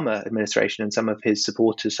the Obama administration and some of his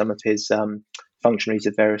supporters, some of his functionaries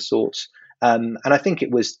of various sorts. And I think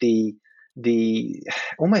it was the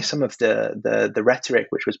almost some of the rhetoric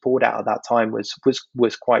which was poured out at that time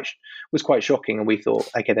was quite shocking, and we thought,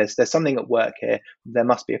 okay, there's something at work here. There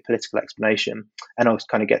must be a political explanation, and I'll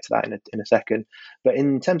kind of get to that in a second. But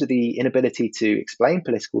in terms of the inability to explain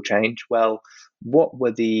political change, well, what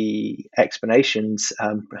were the explanations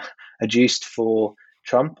adduced for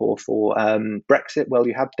Trump or for Brexit? Well,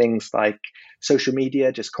 you have things like social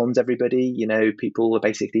media just cons everybody. People are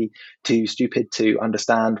basically too stupid to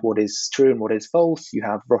understand what is true and what is false. You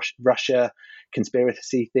have Russia,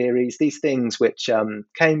 conspiracy theories, these things which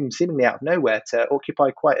came seemingly out of nowhere to occupy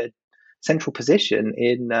quite a central position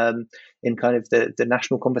in kind of the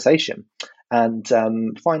national conversation. And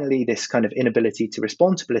finally, this kind of inability to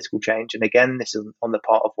respond to political change. And again, this is on the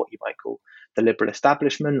part of what you might call the liberal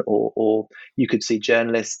establishment, or you could see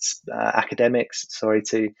journalists, academics, sorry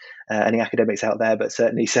to any academics out there, but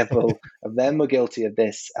certainly several of them were guilty of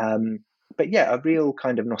this. But yeah, a real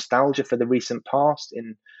kind of nostalgia for the recent past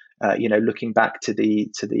in looking back to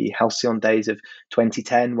the halcyon days of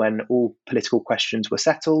 2010 when all political questions were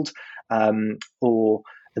settled, or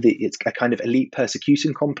it's a kind of elite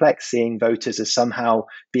persecution complex, seeing voters as somehow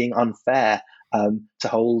being unfair to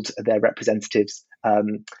hold their representatives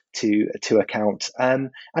to account. And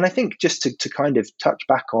I think just to kind of touch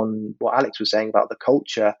back on what Alex was saying about the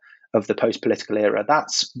culture of the post-political era,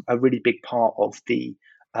 that's a really big part of the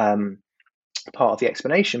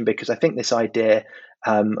explanation, because I think this idea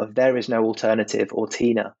of there is no alternative, or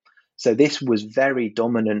TINA. So this was very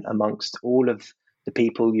dominant amongst all of the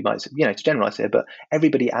people, you might, to generalize here, but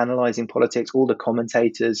everybody analyzing politics, all the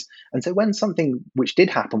commentators. And so when something which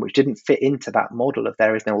did happen, which didn't fit into that model of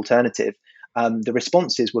there is no alternative, the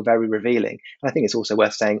responses were very revealing. And I think it's also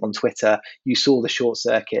worth saying on Twitter, you saw the short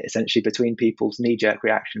circuit essentially between people's knee-jerk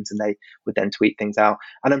reactions, and they would then tweet things out.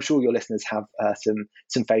 And I'm sure your listeners have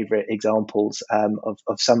some favorite examples of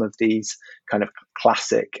some of these kind of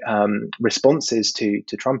classic responses to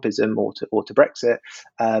Trumpism or to Brexit.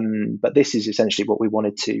 But this is essentially what we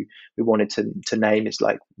wanted to name, is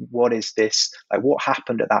like, what is this? Like, what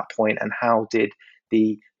happened at that point, and how did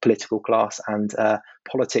the political class and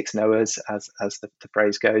politics knowers, as the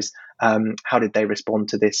phrase goes, how did they respond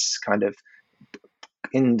to this kind of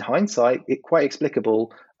in hindsight, quite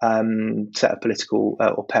explicable set of political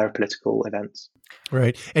or parapolitical events.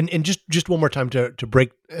 Right, and just one more time to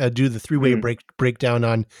break do the three-way breakdown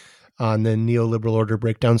on the neoliberal order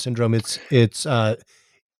breakdown syndrome. It's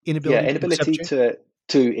inability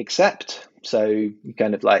to accept. So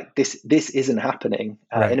kind of like this isn't happening.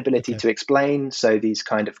 Inability to explain. So these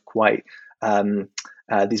kind of quite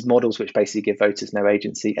these models which basically give voters no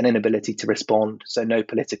agency, and inability to respond. So no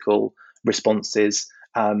political responses.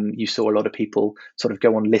 You saw a lot of people sort of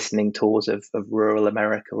go on listening tours of rural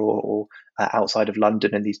America or outside of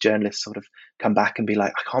London, and these journalists sort of come back and be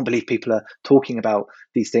like, I can't believe people are talking about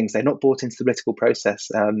these things. They're not bought into the political process.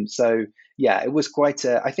 So yeah, it was quite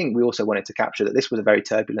I think we also wanted to capture that this was a very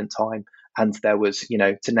turbulent time, and there was,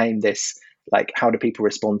 to name this, like, how do people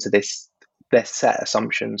respond to this, their set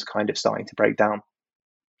assumptions kind of starting to break down.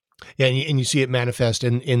 Yeah, and you see it manifest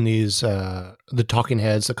in these the talking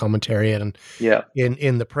heads, the commentary, and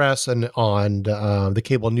in the press and on the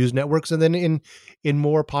cable news networks, and then in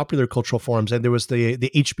more popular cultural forms. And there was the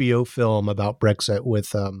HBO film about Brexit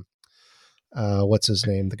with what's his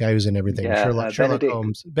name, the guy who's in everything, Sherlock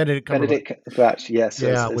Holmes, Benedict Cumberbatch, yes,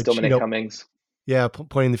 as Dominic Cummings. Yeah,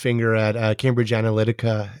 pointing the finger at Cambridge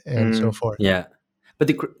Analytica and so forth. Yeah.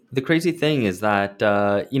 But the crazy thing is that,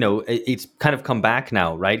 it's kind of come back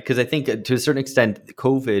now, right? Because I think to a certain extent,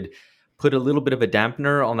 COVID put a little bit of a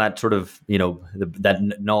dampener on that sort of,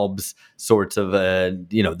 that knobs sorts of,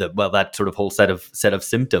 that sort of whole set of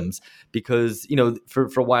symptoms. Because, for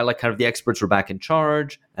a while, like kind of the experts were back in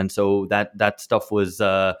charge. And so that stuff was,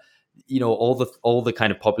 all the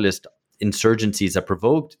kind of populist insurgencies that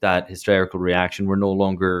provoked that hysterical reaction were no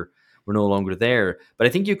longer there. But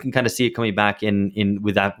I think you can kind of see it coming back in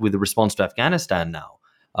with the response to Afghanistan now.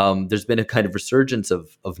 There's been a kind of resurgence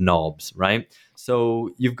of knobs, right?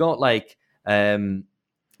 So you've got all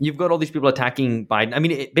these people attacking Biden. I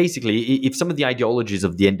mean, basically, if some of the ideologies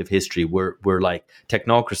of the end of history were like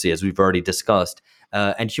technocracy, as we've already discussed,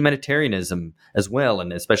 and humanitarianism as well,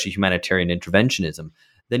 and especially humanitarian interventionism,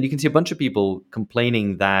 then you can see a bunch of people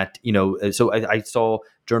complaining that, so I saw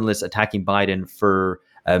journalists attacking Biden for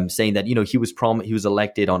saying that, he was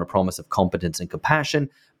elected on a promise of competence and compassion,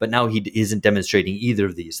 but now he isn't demonstrating either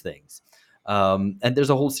of these things. And there's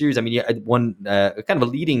a whole series. I mean, one kind of a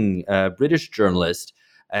leading British journalist,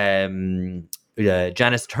 Janice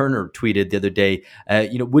Turner, tweeted the other day,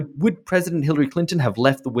 would President Hillary Clinton have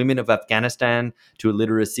left the women of Afghanistan to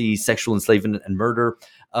illiteracy, sexual enslavement, and murder?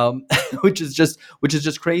 Which is just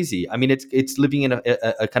crazy. I mean, it's living in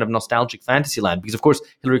a kind of nostalgic fantasy land, because of course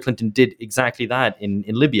Hillary Clinton did exactly that in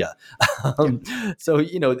Libya. So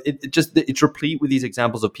it's replete with these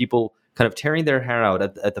examples of people kind of tearing their hair out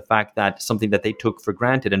at the fact that something that they took for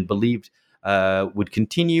granted and believed would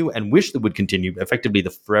continue and wish that would continue, effectively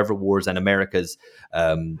the forever wars and America's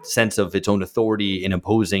sense of its own authority in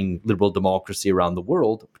imposing liberal democracy around the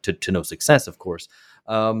world, to no success, of course.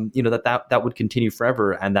 That would continue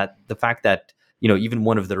forever, and that the fact that even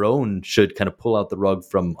one of their own should kind of pull out the rug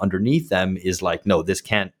from underneath them is like, no, this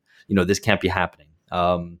can't be happening.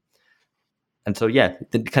 And so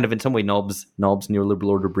kind of in some way, Knobs neoliberal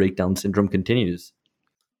order breakdown syndrome continues.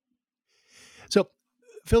 So,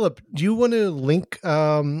 Philip, do you want to link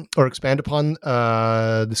or expand upon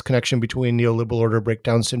this connection between neoliberal order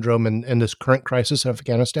breakdown syndrome and this current crisis in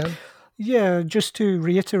Afghanistan? Yeah, just to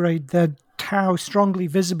reiterate that how strongly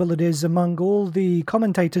visible it is among all the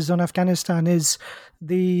commentators on Afghanistan is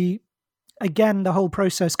the whole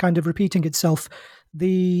process kind of repeating itself,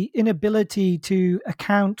 the inability to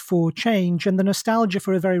account for change and the nostalgia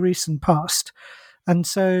for a very recent past. And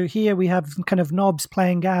so here we have kind of knobs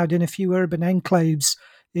playing out in a few urban enclaves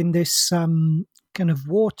in this kind of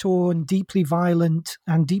war-torn, deeply violent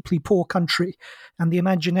and deeply poor country. And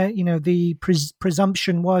the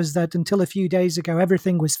presumption was that until a few days ago,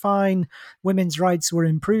 everything was fine. Women's rights were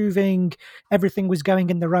improving. Everything was going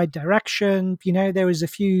in the right direction. There was a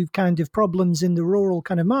few kind of problems in the rural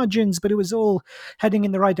kind of margins, but it was all heading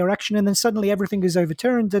in the right direction. And then suddenly everything is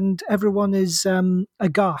overturned and everyone is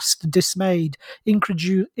aghast, dismayed,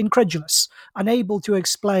 incredulous, unable to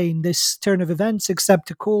explain this turn of events except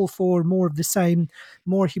to call for more of the same,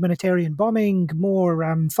 more humanitarian bombing, more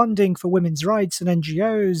funding for women's rights and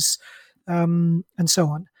NGOs, and so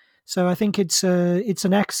on. So I think it's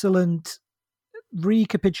an excellent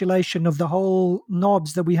recapitulation of the whole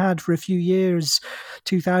knobs that we had for a few years,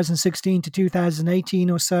 2016 to 2018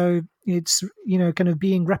 or so. It's kind of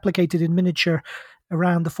being replicated in miniature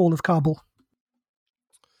around the fall of Kabul.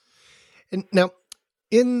 And now,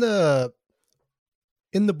 in the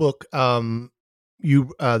book,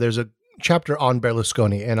 there's a chapter on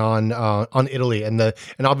Berlusconi and on Italy, and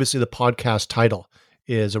obviously the podcast title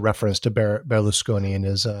is a reference to Berlusconi and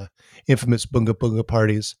his infamous bunga bunga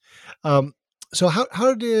parties. So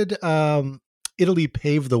how did Italy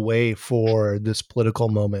pave the way for this political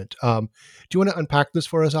moment? Do you want to unpack this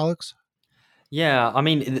for us, Alex? Yeah, I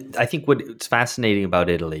mean, I think what's fascinating about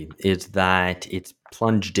Italy is that it's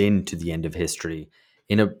plunged into the end of history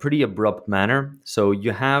in a pretty abrupt manner. So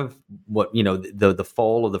you have the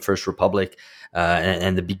fall of the First Republic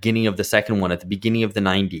and the beginning of the second one at the beginning of the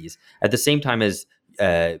 90s, at the same time as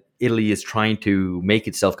Italy is trying to make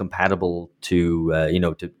itself compatible to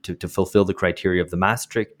fulfill the criteria of the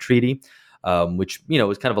Maastricht Treaty, which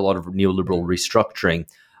is kind of a lot of neoliberal restructuring,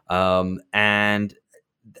 and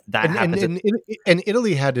that happens. And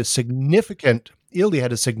Italy had a significant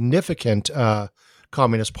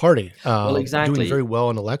communist party, well, exactly, doing very well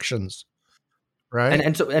in elections. Right.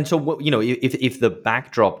 And so what, if the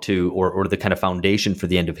backdrop to or the kind of foundation for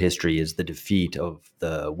the end of history is the defeat of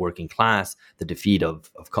the working class, the defeat and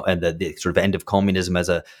the sort of end of communism as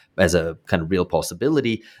a kind of real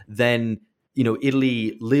possibility, then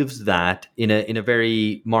Italy lives that in a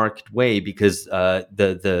very marked way, because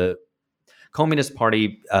the Communist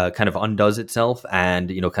Party kind of undoes itself and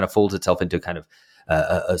kind of folds itself into kind of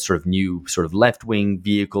a sort of new sort of left-wing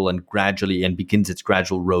vehicle and begins its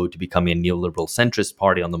gradual road to becoming a neoliberal centrist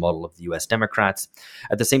party on the model of the US Democrats.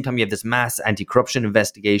 At the same time, you have this mass anti-corruption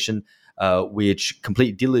investigation, which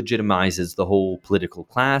completely delegitimizes the whole political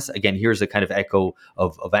class. Again, here's a kind of echo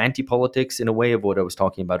of anti-politics in a way of what I was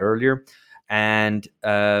talking about earlier. And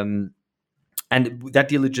that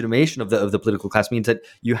delegitimation of the political class means that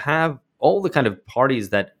you have all the kind of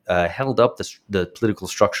parties that held up the political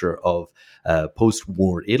structure of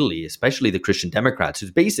post-war Italy, especially the Christian Democrats,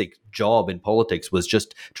 whose basic job in politics was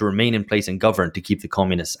just to remain in place and govern to keep the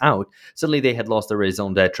communists out. Suddenly they had lost their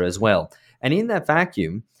raison d'etre as well. And in that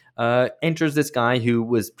vacuum enters this guy who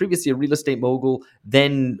was previously a real estate mogul,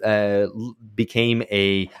 then became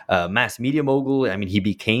a mass media mogul. I mean, he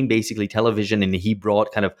became basically television, and he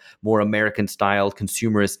brought kind of more American-style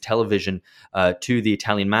consumerist television to the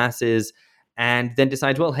Italian masses, and then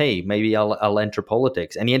decides, well, hey, maybe I'll enter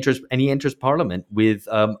politics. And he enters parliament with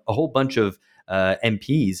a whole bunch of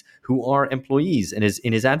MPs who are employees in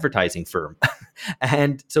his advertising firm.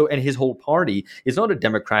 and his whole party is not a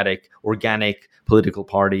democratic, organic political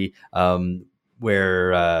party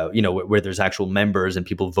where there's actual members and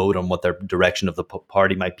people vote on what their direction of the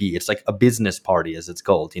party might be. It's like a business party, as it's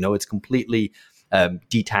called. It's completely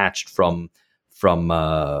detached from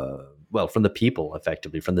the people,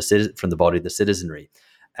 effectively, from the body of the citizenry.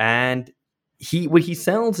 And what he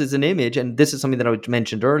sells is an image, and this is something that I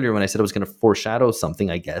mentioned earlier when I said I was going to foreshadow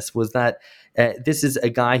something, I guess, was that this is a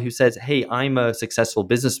guy who says, hey, I'm a successful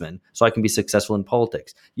businessman, so I can be successful in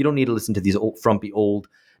politics. You don't need to listen to these frumpy old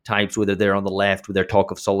types, whether they're on the left with their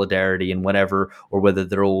talk of solidarity and whatever, or whether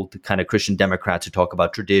they're old kind of Christian Democrats who talk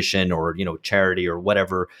about tradition or charity or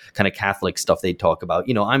whatever kind of Catholic stuff they talk about.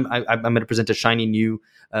 I'm going to present a shiny new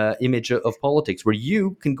image of politics where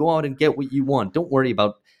you can go out and get what you want. Don't worry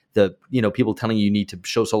about the people telling you need to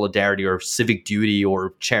show solidarity or civic duty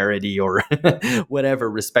or charity or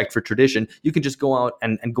whatever, respect for tradition. You can just go out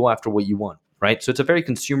and go after what you want, right? So it's a very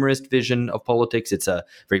consumerist vision of politics. It's a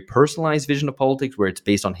very personalized vision of politics where it's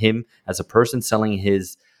based on him as a person selling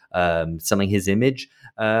his image,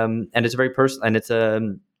 and it's a very personal, and it's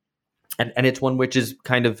and it's one which is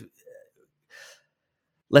kind of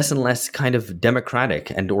less and less kind of democratic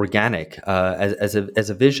and organic as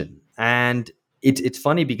a vision. And it's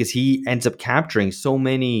funny because he ends up capturing so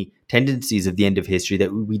many tendencies of the end of history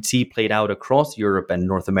that we'd see played out across Europe and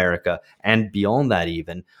North America and beyond that,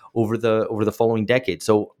 even over the following decades.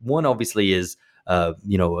 So one obviously is a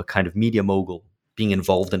kind of media mogul being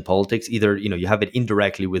involved in politics. Either you have it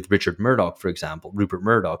indirectly with Rupert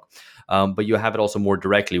Murdoch, but you have it also more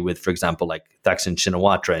directly with, for example, like Thaksin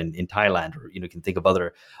Shinawatra in Thailand, or you can think of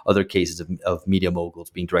other cases of media moguls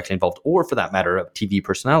being directly involved, or for that matter, a TV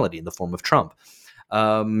personality in the form of Trump.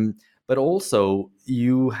 But also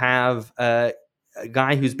you have a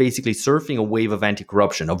guy who's basically surfing a wave of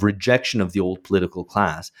anti-corruption, of rejection of the old political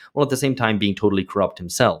class, while at the same time being totally corrupt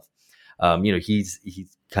himself. He's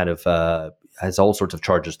kind of has all sorts of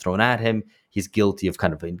charges thrown at him. He's guilty of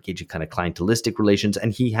kind of engaging kind of clientelistic relations,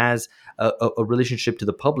 and he has a relationship to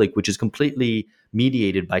the public which is completely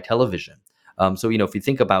mediated by television. So if you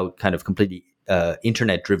think about kind of completely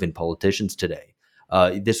internet-driven politicians today,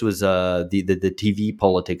 this was the TV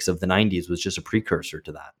politics of the 90s was just a precursor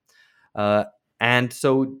to that. And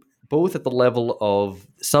so both at the level of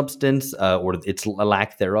substance or its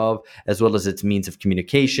lack thereof, as well as its means of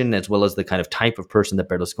communication, as well as the kind of type of person that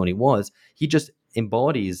Berlusconi was, he just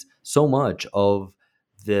embodies so much of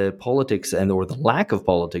the politics or the lack of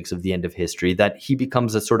politics of the end of history, that he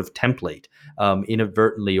becomes a sort of template,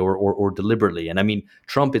 inadvertently or deliberately. And I mean,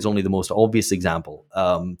 Trump is only the most obvious example.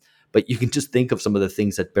 But you can just think of some of the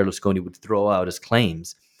things that Berlusconi would throw out as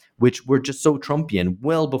claims, which were just so Trumpian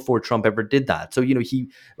well before Trump ever did that. So,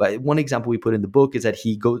 one example we put in the book is that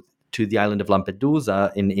he goes to the island of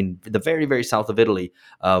Lampedusa in the very, very south of Italy,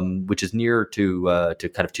 which is near to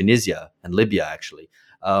kind of Tunisia and Libya, actually,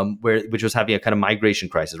 which was having a kind of migration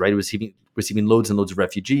crisis, right? It was receiving loads and loads of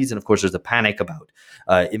refugees. And of course, there's a panic about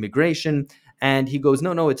immigration. And he goes,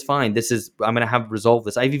 no, it's fine. I'm going to have resolved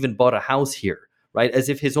this. I've even bought a house here. Right, as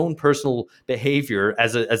if his own personal behavior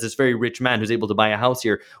as this very rich man who's able to buy a house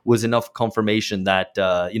here was enough confirmation that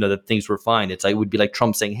that things were fine. It would be like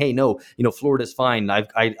Trump saying, "Hey, no, Florida's fine. I've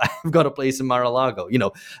got a place in Mar-a-Lago."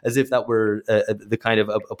 As if that were the kind of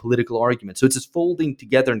a political argument. So it's this folding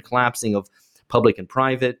together and collapsing of public and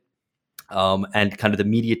private, and kind of the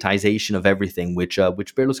mediatization of everything, which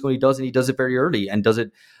Berlusconi does, and he does it very early and does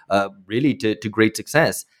it really to great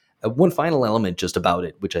success. One final element just about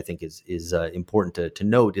it, which I think is important to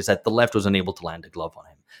note, is that the left was unable to land a glove on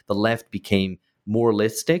him. The left became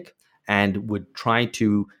moralistic and would try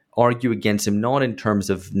to argue against him, not in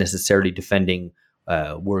terms of necessarily defending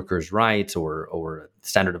workers' rights or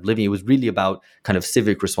standard of living. It was really about kind of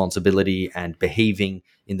civic responsibility and behaving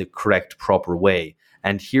in the correct, proper way.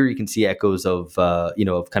 And here you can see echoes of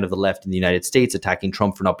kind of the left in the United States attacking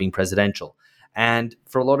Trump for not being presidential. And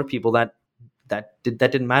for a lot of people, that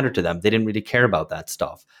didn't matter to them. They didn't really care about that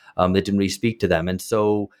stuff. They didn't really speak to them. And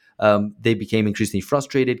so they became increasingly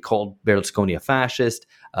frustrated, called Berlusconi a fascist,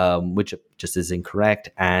 which just is incorrect.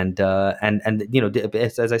 And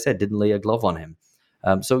as I said, didn't lay a glove on him.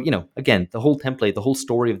 So, again, the whole template, the whole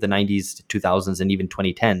story of the 90s, 2000s, and even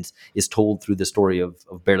 2010s is told through the story of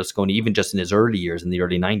Berlusconi, even just in his early years in the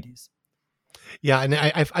early 90s. Yeah, and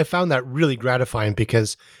I found that really gratifying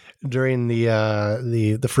because during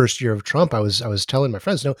the first year of Trump, I was telling my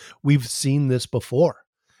friends, we've seen this before.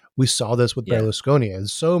 We saw this with Berlusconi, and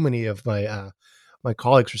so many of my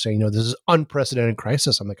colleagues were saying, this is unprecedented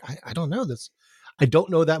crisis. I'm like, I don't know this. I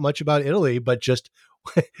don't know that much about Italy, but just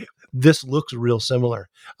this looks real similar.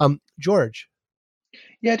 George.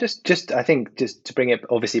 Yeah, just I think just to bring it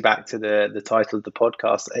obviously back to the title of the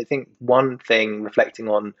podcast, I think one thing reflecting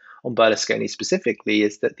on Berlusconi specifically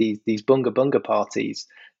is that these bunga bunga parties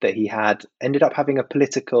that he had ended up having a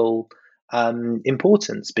political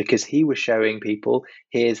importance, because he was showing people,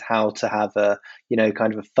 here's how to have a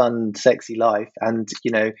kind of a fun, sexy life, and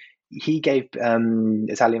he gave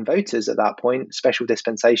Italian voters at that point special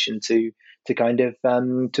dispensation to kind of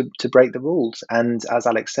to break the rules. And as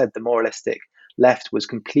Alex said, the moralistic left was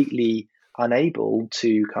completely unable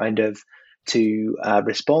to kind of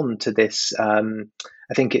respond to this.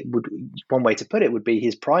 I think one way to put it would be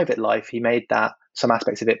his private life. He made that some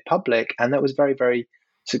aspects of it public, and that was very, very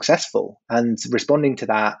successful. And responding to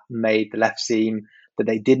that made the left seem that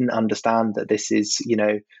they didn't understand that this is,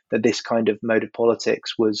 that this kind of mode of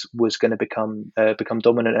politics was going to become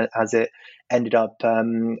dominant, as it ended up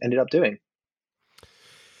doing.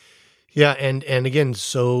 Yeah, and again,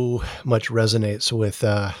 so much resonates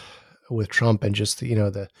with Trump and just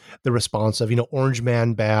the response of Orange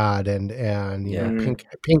Man bad and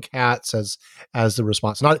pink hats as the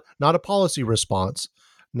response, not a policy response,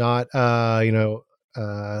 not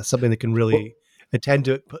something that can really attend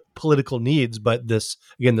to political needs, but this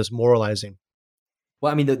moralizing.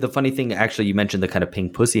 Well, I mean, the funny thing, actually, you mentioned the kind of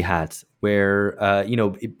pink pussy hats, where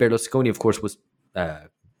Berlusconi, of course, was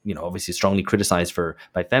obviously strongly criticized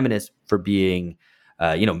by feminists for being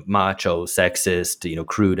macho, sexist,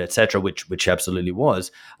 crude, etc., which he absolutely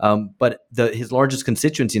was. But his largest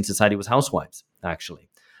constituency in society was housewives, actually.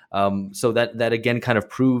 So that again kind of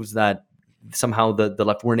proves that somehow the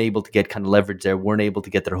left weren't able to get kind of leverage there, weren't able to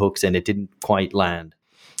get their hooks in. It didn't quite land.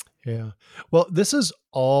 Yeah. Well, this is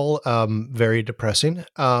all very depressing.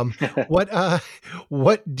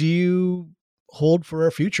 What do you hold for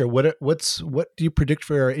our future? What do you predict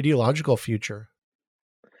for our ideological future?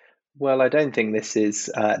 Well, I don't think this is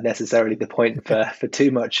necessarily the point for too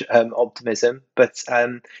much optimism, but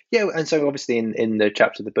and so obviously in the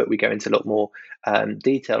chapter of the book we go into a lot more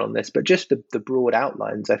detail on this, but just the broad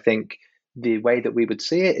outlines. I think the way that we would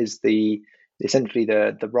see it is essentially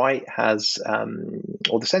the right has,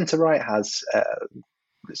 or the centre right has,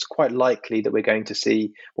 it's quite likely that we're going to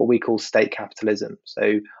see what we call state capitalism,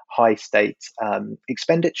 so high state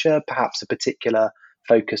expenditure, perhaps a particular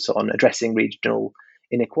focus on addressing regional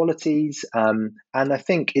inequalities. And I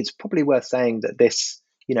think it's probably worth saying that this,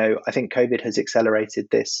 I think COVID has accelerated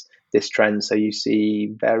this trend. So you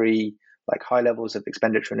see very like high levels of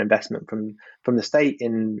expenditure and investment from the state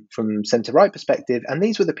from centre-right perspective. And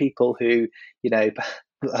these were the people who,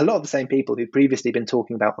 a lot of the same people who'd previously been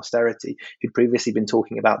talking about austerity, who'd previously been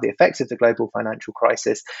talking about the effects of the global financial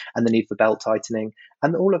crisis and the need for belt tightening.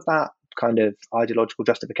 And all of that kind of ideological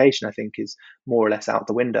justification, I think, is more or less out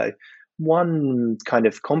the window. One kind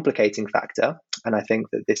of complicating factor, and I think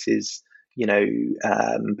that this is,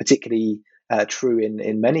 particularly true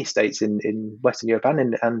in many states in Western Europe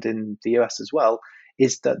and in the US as well,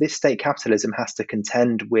 is that this state capitalism has to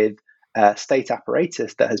contend with state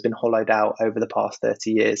apparatus that has been hollowed out over the past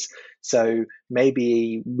 30 years. So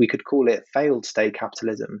maybe we could call it failed state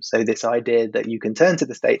capitalism. So this idea that you can turn to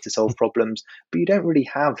the state to solve problems, but you don't really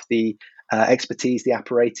have the expertise, the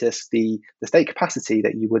apparatus, the state capacity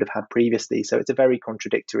that you would have had previously. So it's a very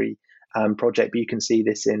contradictory project. But you can see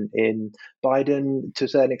this in Biden to a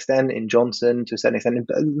certain extent, in Johnson to a certain extent,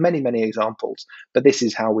 in many examples. But this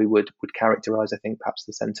is how we would characterize, I think, perhaps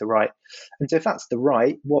the centre right. And so if that's the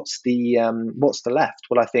right, what's the left?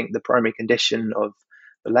 Well, I think the primary condition of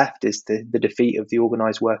the left is the defeat of the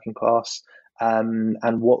organised working class. And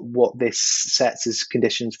what this sets as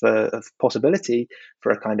conditions of possibility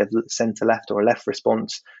for a kind of centre left or a left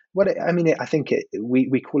response. I think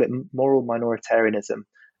we call it moral minoritarianism.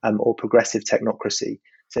 Or progressive technocracy.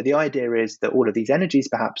 So the idea is that all of these energies,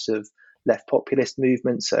 perhaps of left populist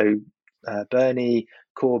movements, so Bernie,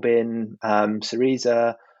 Corbyn,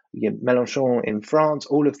 Syriza, Mélenchon in France,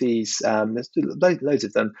 all of these, there's loads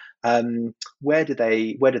of them. Where do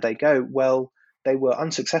they go? Well, they were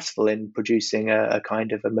unsuccessful in producing a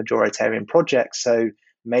kind of a majoritarian project. So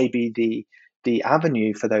maybe the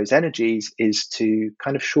avenue for those energies is to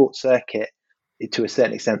kind of short circuit, to a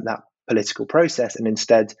certain extent, that political process, and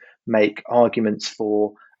instead make arguments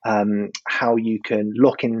for how you can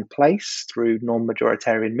lock in place through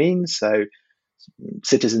non-majoritarian means, so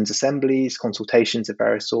citizens' assemblies, consultations of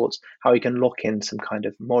various sorts, how you can lock in some kind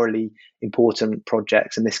of morally important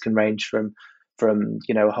projects. And this can range from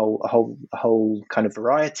a whole kind of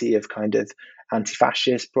variety of kind of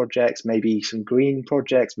anti-fascist projects, maybe some green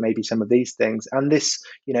projects, maybe some of these things. And this,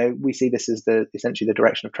 we see this as essentially the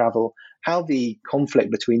direction of travel. How the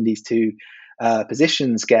conflict between these two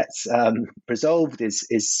positions gets resolved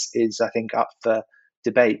is I think up for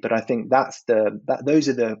debate. But I think those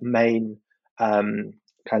are the main kind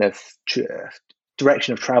of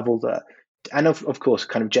direction of travel that. And of course,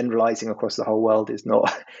 kind of generalizing across the whole world is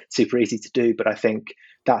not super easy to do, but I think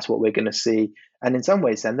that's what we're going to see. And in some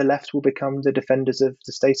ways, then the left will become the defenders of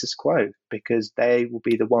the status quo, because they will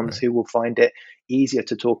be the ones who will find it easier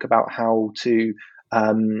to talk about how to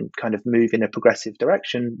kind of move in a progressive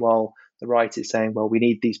direction, while the right is saying, well, we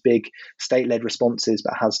need these big state-led responses,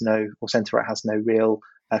 but centre-right has no real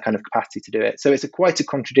kind of capacity to do it. So it's quite a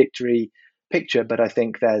contradictory picture, but I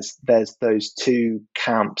think there's those two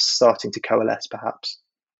camps starting to coalesce, perhaps.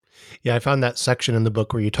 Yeah, I found that section in the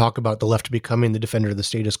book where you talk about the left becoming the defender of the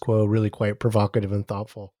status quo really quite provocative and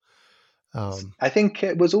thoughtful. I think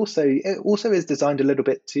it also is designed a little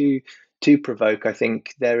bit to provoke. I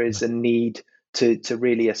think there is a need to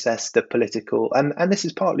really assess the political, and this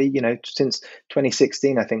is partly, since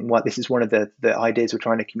 2016, I think this is one of the ideas we're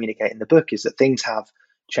trying to communicate in the book, is that things have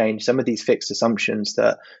change. Some of these fixed assumptions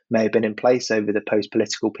that may have been in place over the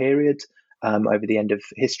post-political period, over the end of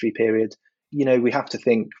history period, we have to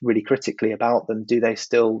think really critically about them. Do they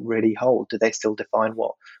still really hold? Do they still define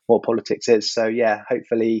what politics is? So yeah,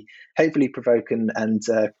 hopefully provoke and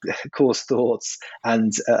cause thoughts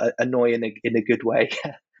and annoy in a good way.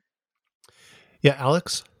 Yeah,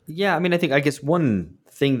 Alex? Yeah, I guess one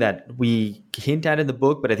thing that we hint at in the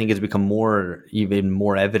book, but I think has become even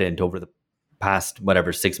more evident over the past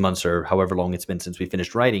 6 months or however long it's been since we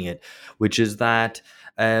finished writing it, which is that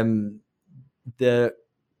the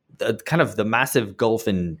kind of the massive gulf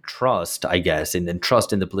in trust, I guess, and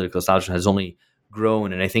trust in the political establishment has only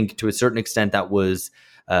grown. And I think to a certain extent that was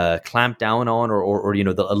clamped down on, or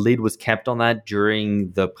a lid was kept on that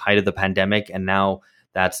during the height of the pandemic, and now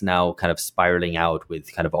that's kind of spiraling out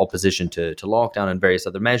with kind of opposition to lockdown and various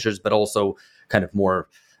other measures, but also kind of more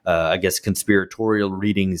I guess, conspiratorial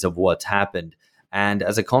readings of what's happened. And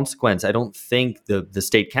as a consequence, I don't think the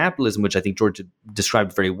state capitalism, which I think George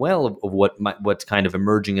described very well of what's kind of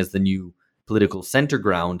emerging as the new political center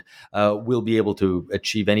ground, will be able to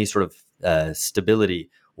achieve any sort of stability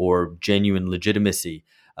or genuine legitimacy.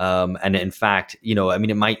 And in fact,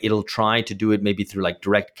 it'll try to do it maybe through like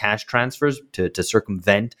direct cash transfers to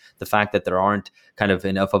circumvent the fact that there aren't kind of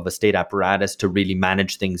enough of a state apparatus to really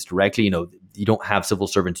manage things directly. You don't have civil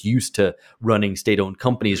servants used to running state-owned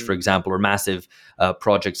companies, for example, or massive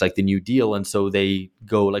projects like the New Deal. And so they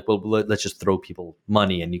go like, well, let's just throw people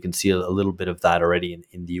money. And you can see a little bit of that already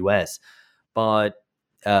in the US. But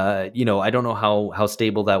I don't know how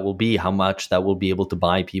stable that will be, how much that will be able to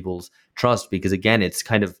buy people's trust, because again, it's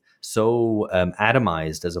kind of so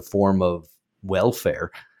atomized as a form of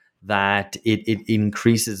welfare that it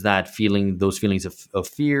increases that feeling, those feelings of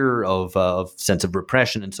fear, of sense of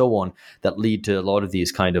repression, and so on, that lead to a lot of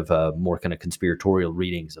these kind of more kind of conspiratorial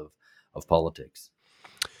readings of politics.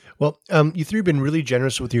 Well, you three have been really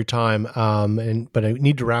generous with your time, but I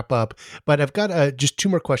need to wrap up. But I've got just two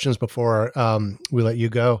more questions before we let you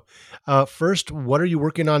go. First, what are you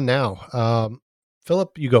working on now?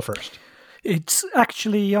 Philip, you go first. It's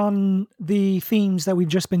actually on the themes that we've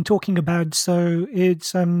just been talking about. So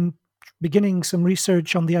it's beginning some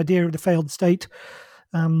research on the idea of the failed state,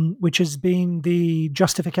 which has been the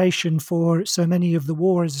justification for so many of the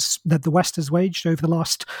wars that the West has waged over the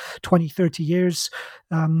last 20, 30 years.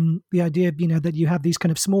 The idea, that you have these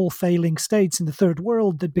kind of small failing states in the third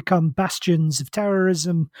world that become bastions of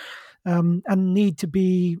terrorism, and need to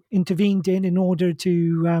be intervened in order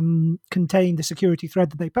to contain the security threat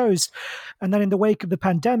that they pose. And then in the wake of the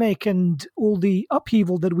pandemic and all the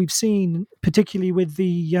upheaval that we've seen, particularly with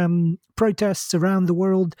the protests around the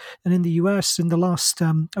world and in the US in the last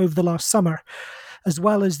over the last summer, as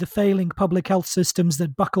well as the failing public health systems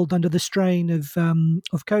that buckled under the strain of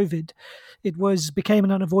COVID, it became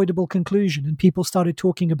an unavoidable conclusion, and people started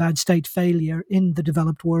talking about state failure in the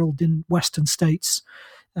developed world, in Western states.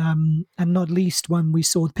 And not least when we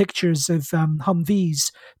saw pictures of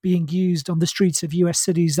Humvees being used on the streets of US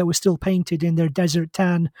cities that were still painted in their desert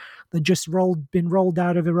tan, that just been rolled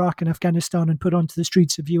out of Iraq and Afghanistan and put onto the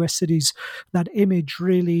streets of US cities. That image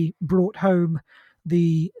really brought home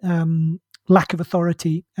the lack of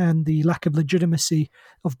authority and the lack of legitimacy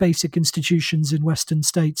of basic institutions in Western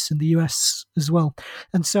states and the US as well.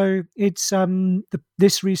 And so it's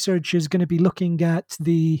this research is going to be looking at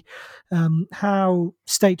the how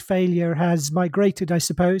state failure has migrated, I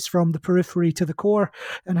suppose, from the periphery to the core,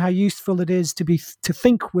 and how useful it is to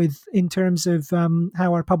think with in terms of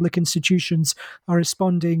how our public institutions are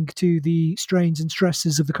responding to the strains and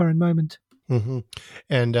stresses of the current moment. Mm-hmm.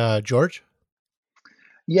 And George?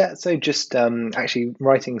 Yeah, so just actually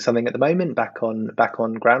writing something at the moment back on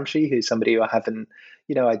Gramsci, who's somebody who I haven't,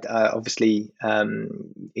 I obviously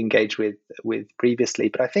engaged with previously,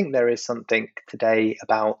 but I think there is something today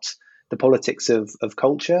about the politics of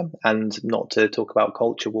culture, and not to talk about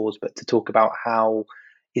culture wars, but to talk about how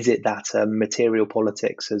is it that material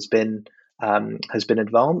politics has been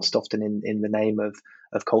advanced, often in the name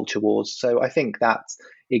of culture wars. So I think that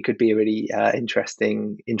it could be a really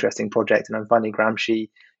interesting project, and I'm finding Gramsci,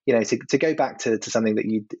 to go back to something that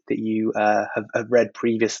you have read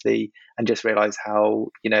previously, and just realize how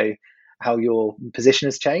how your position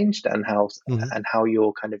has changed, and how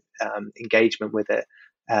your kind of engagement with it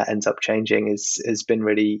ends up changing has been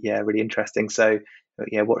really interesting. So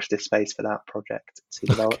watch this space for that project to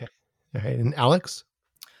develop. Okay. All right. And Alex?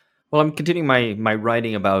 Well, I'm continuing my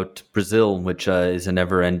writing about Brazil, which is a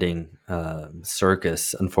never-ending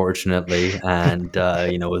circus, unfortunately, and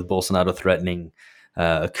with Bolsonaro threatening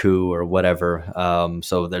a coup or whatever.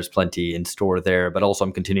 So there's plenty in store there. But also,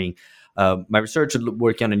 I'm continuing my research,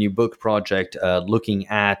 working on a new book project, looking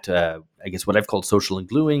at, I guess, what I've called social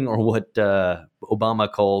ungluing, or what Obama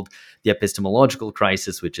called the epistemological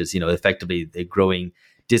crisis, which is effectively the growing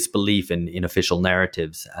disbelief in official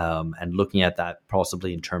narratives, and looking at that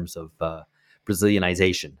possibly in terms of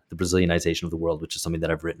Brazilianization, the Brazilianization of the world, which is something that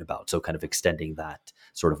I've written about. So kind of extending that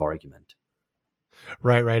sort of argument.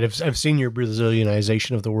 Right. I've seen your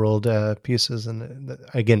Brazilianization of the world pieces, and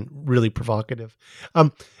again, really provocative.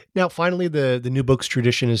 Now, finally, the new books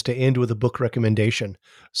tradition is to end with a book recommendation.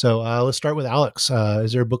 So let's start with Alex.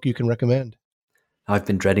 Is there a book you can recommend? I've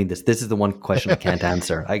been dreading this. This is the one question I can't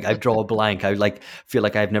answer. I draw a blank. I feel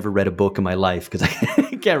like I've never read a book in my life because I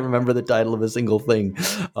can't remember the title of a single thing.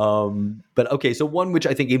 But okay, so one which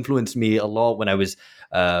I think influenced me a lot when I was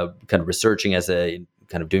kind of researching as a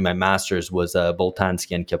kind of doing my master's was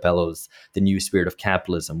Boltanski and Capello's The New Spirit of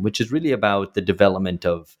Capitalism, which is really about the development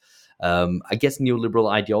of, I guess, neoliberal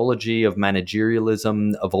ideology, of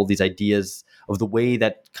managerialism, of all these ideas, of the way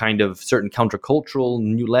that kind of certain countercultural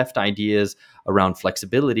new left ideas around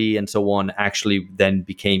flexibility and so on actually then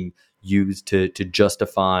became used to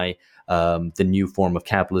justify the new form of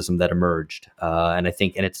capitalism that emerged. And I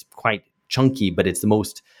think, and it's quite chunky, but it's the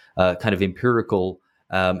most kind of empirical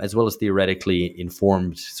as well as theoretically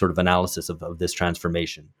informed sort of analysis of this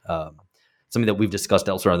transformation. Something that we've discussed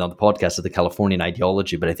elsewhere on the podcast is the Californian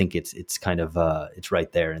ideology, but I think it's kind of it's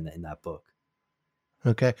right there in that book.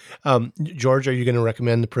 Okay, George, are you going to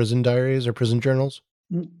recommend the Prison Diaries or Prison Journals?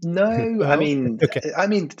 No, I mean,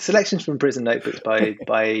 Selections from Prison Notebooks by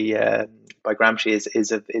Gramsci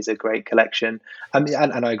is a great collection. I mean,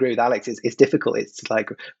 and I agree with Alex. It's difficult. It's like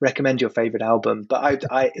recommend your favorite album, but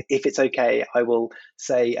I if it's okay, I will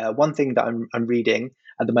say one thing that I'm reading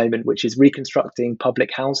at the moment, which is Reconstructing Public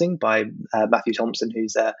Housing by Matthew Thompson,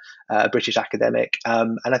 who's a British academic,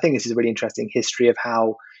 and I think this is a really interesting history of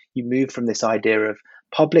how you move from this idea of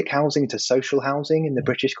public housing to social housing in the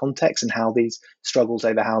British context, and how these struggles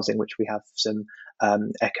over housing, which we have some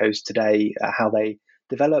echoes today, how they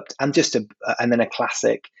developed, and and then a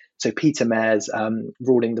classic. So Peter Mayer's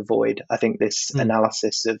Ruling the Void. I think this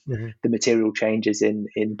analysis of the material changes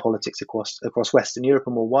in politics across Western Europe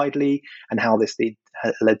and more widely, and how this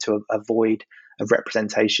led to a void of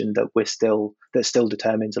representation that still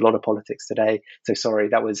determines a lot of politics today. So sorry,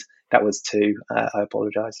 that was two. I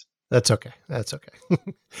apologize. That's okay.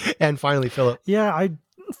 And finally, Philip. Yeah,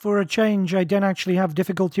 for a change, I don't actually have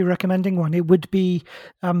difficulty recommending one. It would be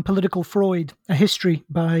Political Freud, A History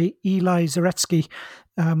by Eli Zaretsky,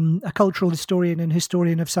 a cultural historian and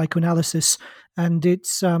historian of psychoanalysis. And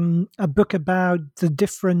it's a book about the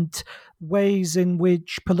different ways in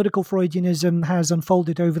which political Freudianism has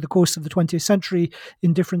unfolded over the course of the 20th century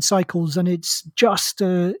in different cycles. And it's just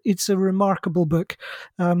it's a remarkable book,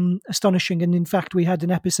 astonishing. And in fact, we had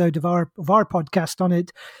an episode of our podcast on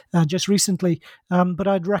it just recently. But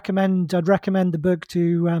I'd recommend the book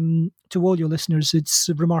to all your listeners. It's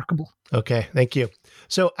remarkable. Okay, thank you.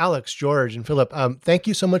 So Alex, George, and Philip, thank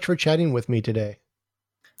you so much for chatting with me today.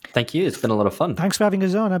 Thank you. It's been a lot of fun. Thanks for having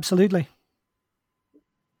us on. Absolutely.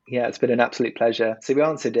 Yeah, it's been an absolute pleasure. So we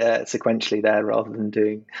answered sequentially there rather than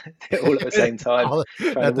doing it all at the same time,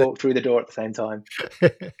 trying to walk through the door at the same time.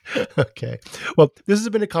 Okay. Well, this has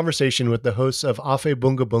been a conversation with the hosts of Afe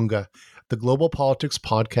Bunga Bunga, the Global Politics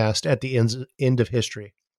podcast at the end of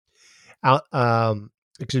history. At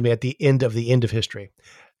the end of history.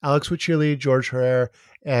 Alex Wachili, George Herrera,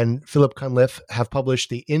 and Philip Cunliffe have published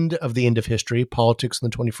The End of History, Politics in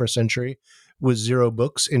the 21st Century, with 0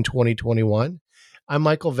 books in 2021. I'm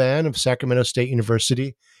Michael Vann of Sacramento State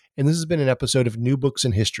University, and this has been an episode of New Books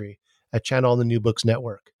in History, a channel on the New Books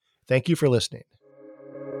Network. Thank you for listening.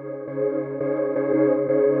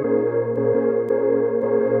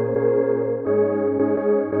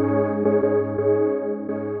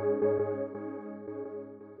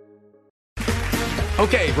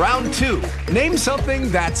 Okay, round 2. Name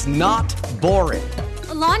something that's not boring.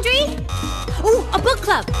 A laundry? Ooh, a book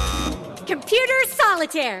club. Computer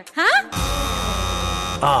solitaire, huh?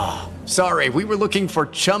 Ah, sorry, we were looking for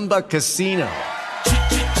Chumba Casino.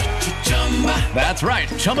 That's right,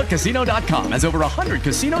 ChumbaCasino.com has over 100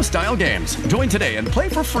 casino-style games. Join today and play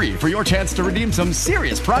for free for your chance to redeem some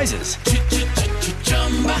serious prizes.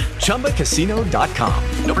 ChumbaCasino.com.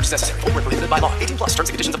 No purchase necessary. Void where prohibited by law. 18+ terms and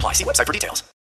conditions apply. See website for details.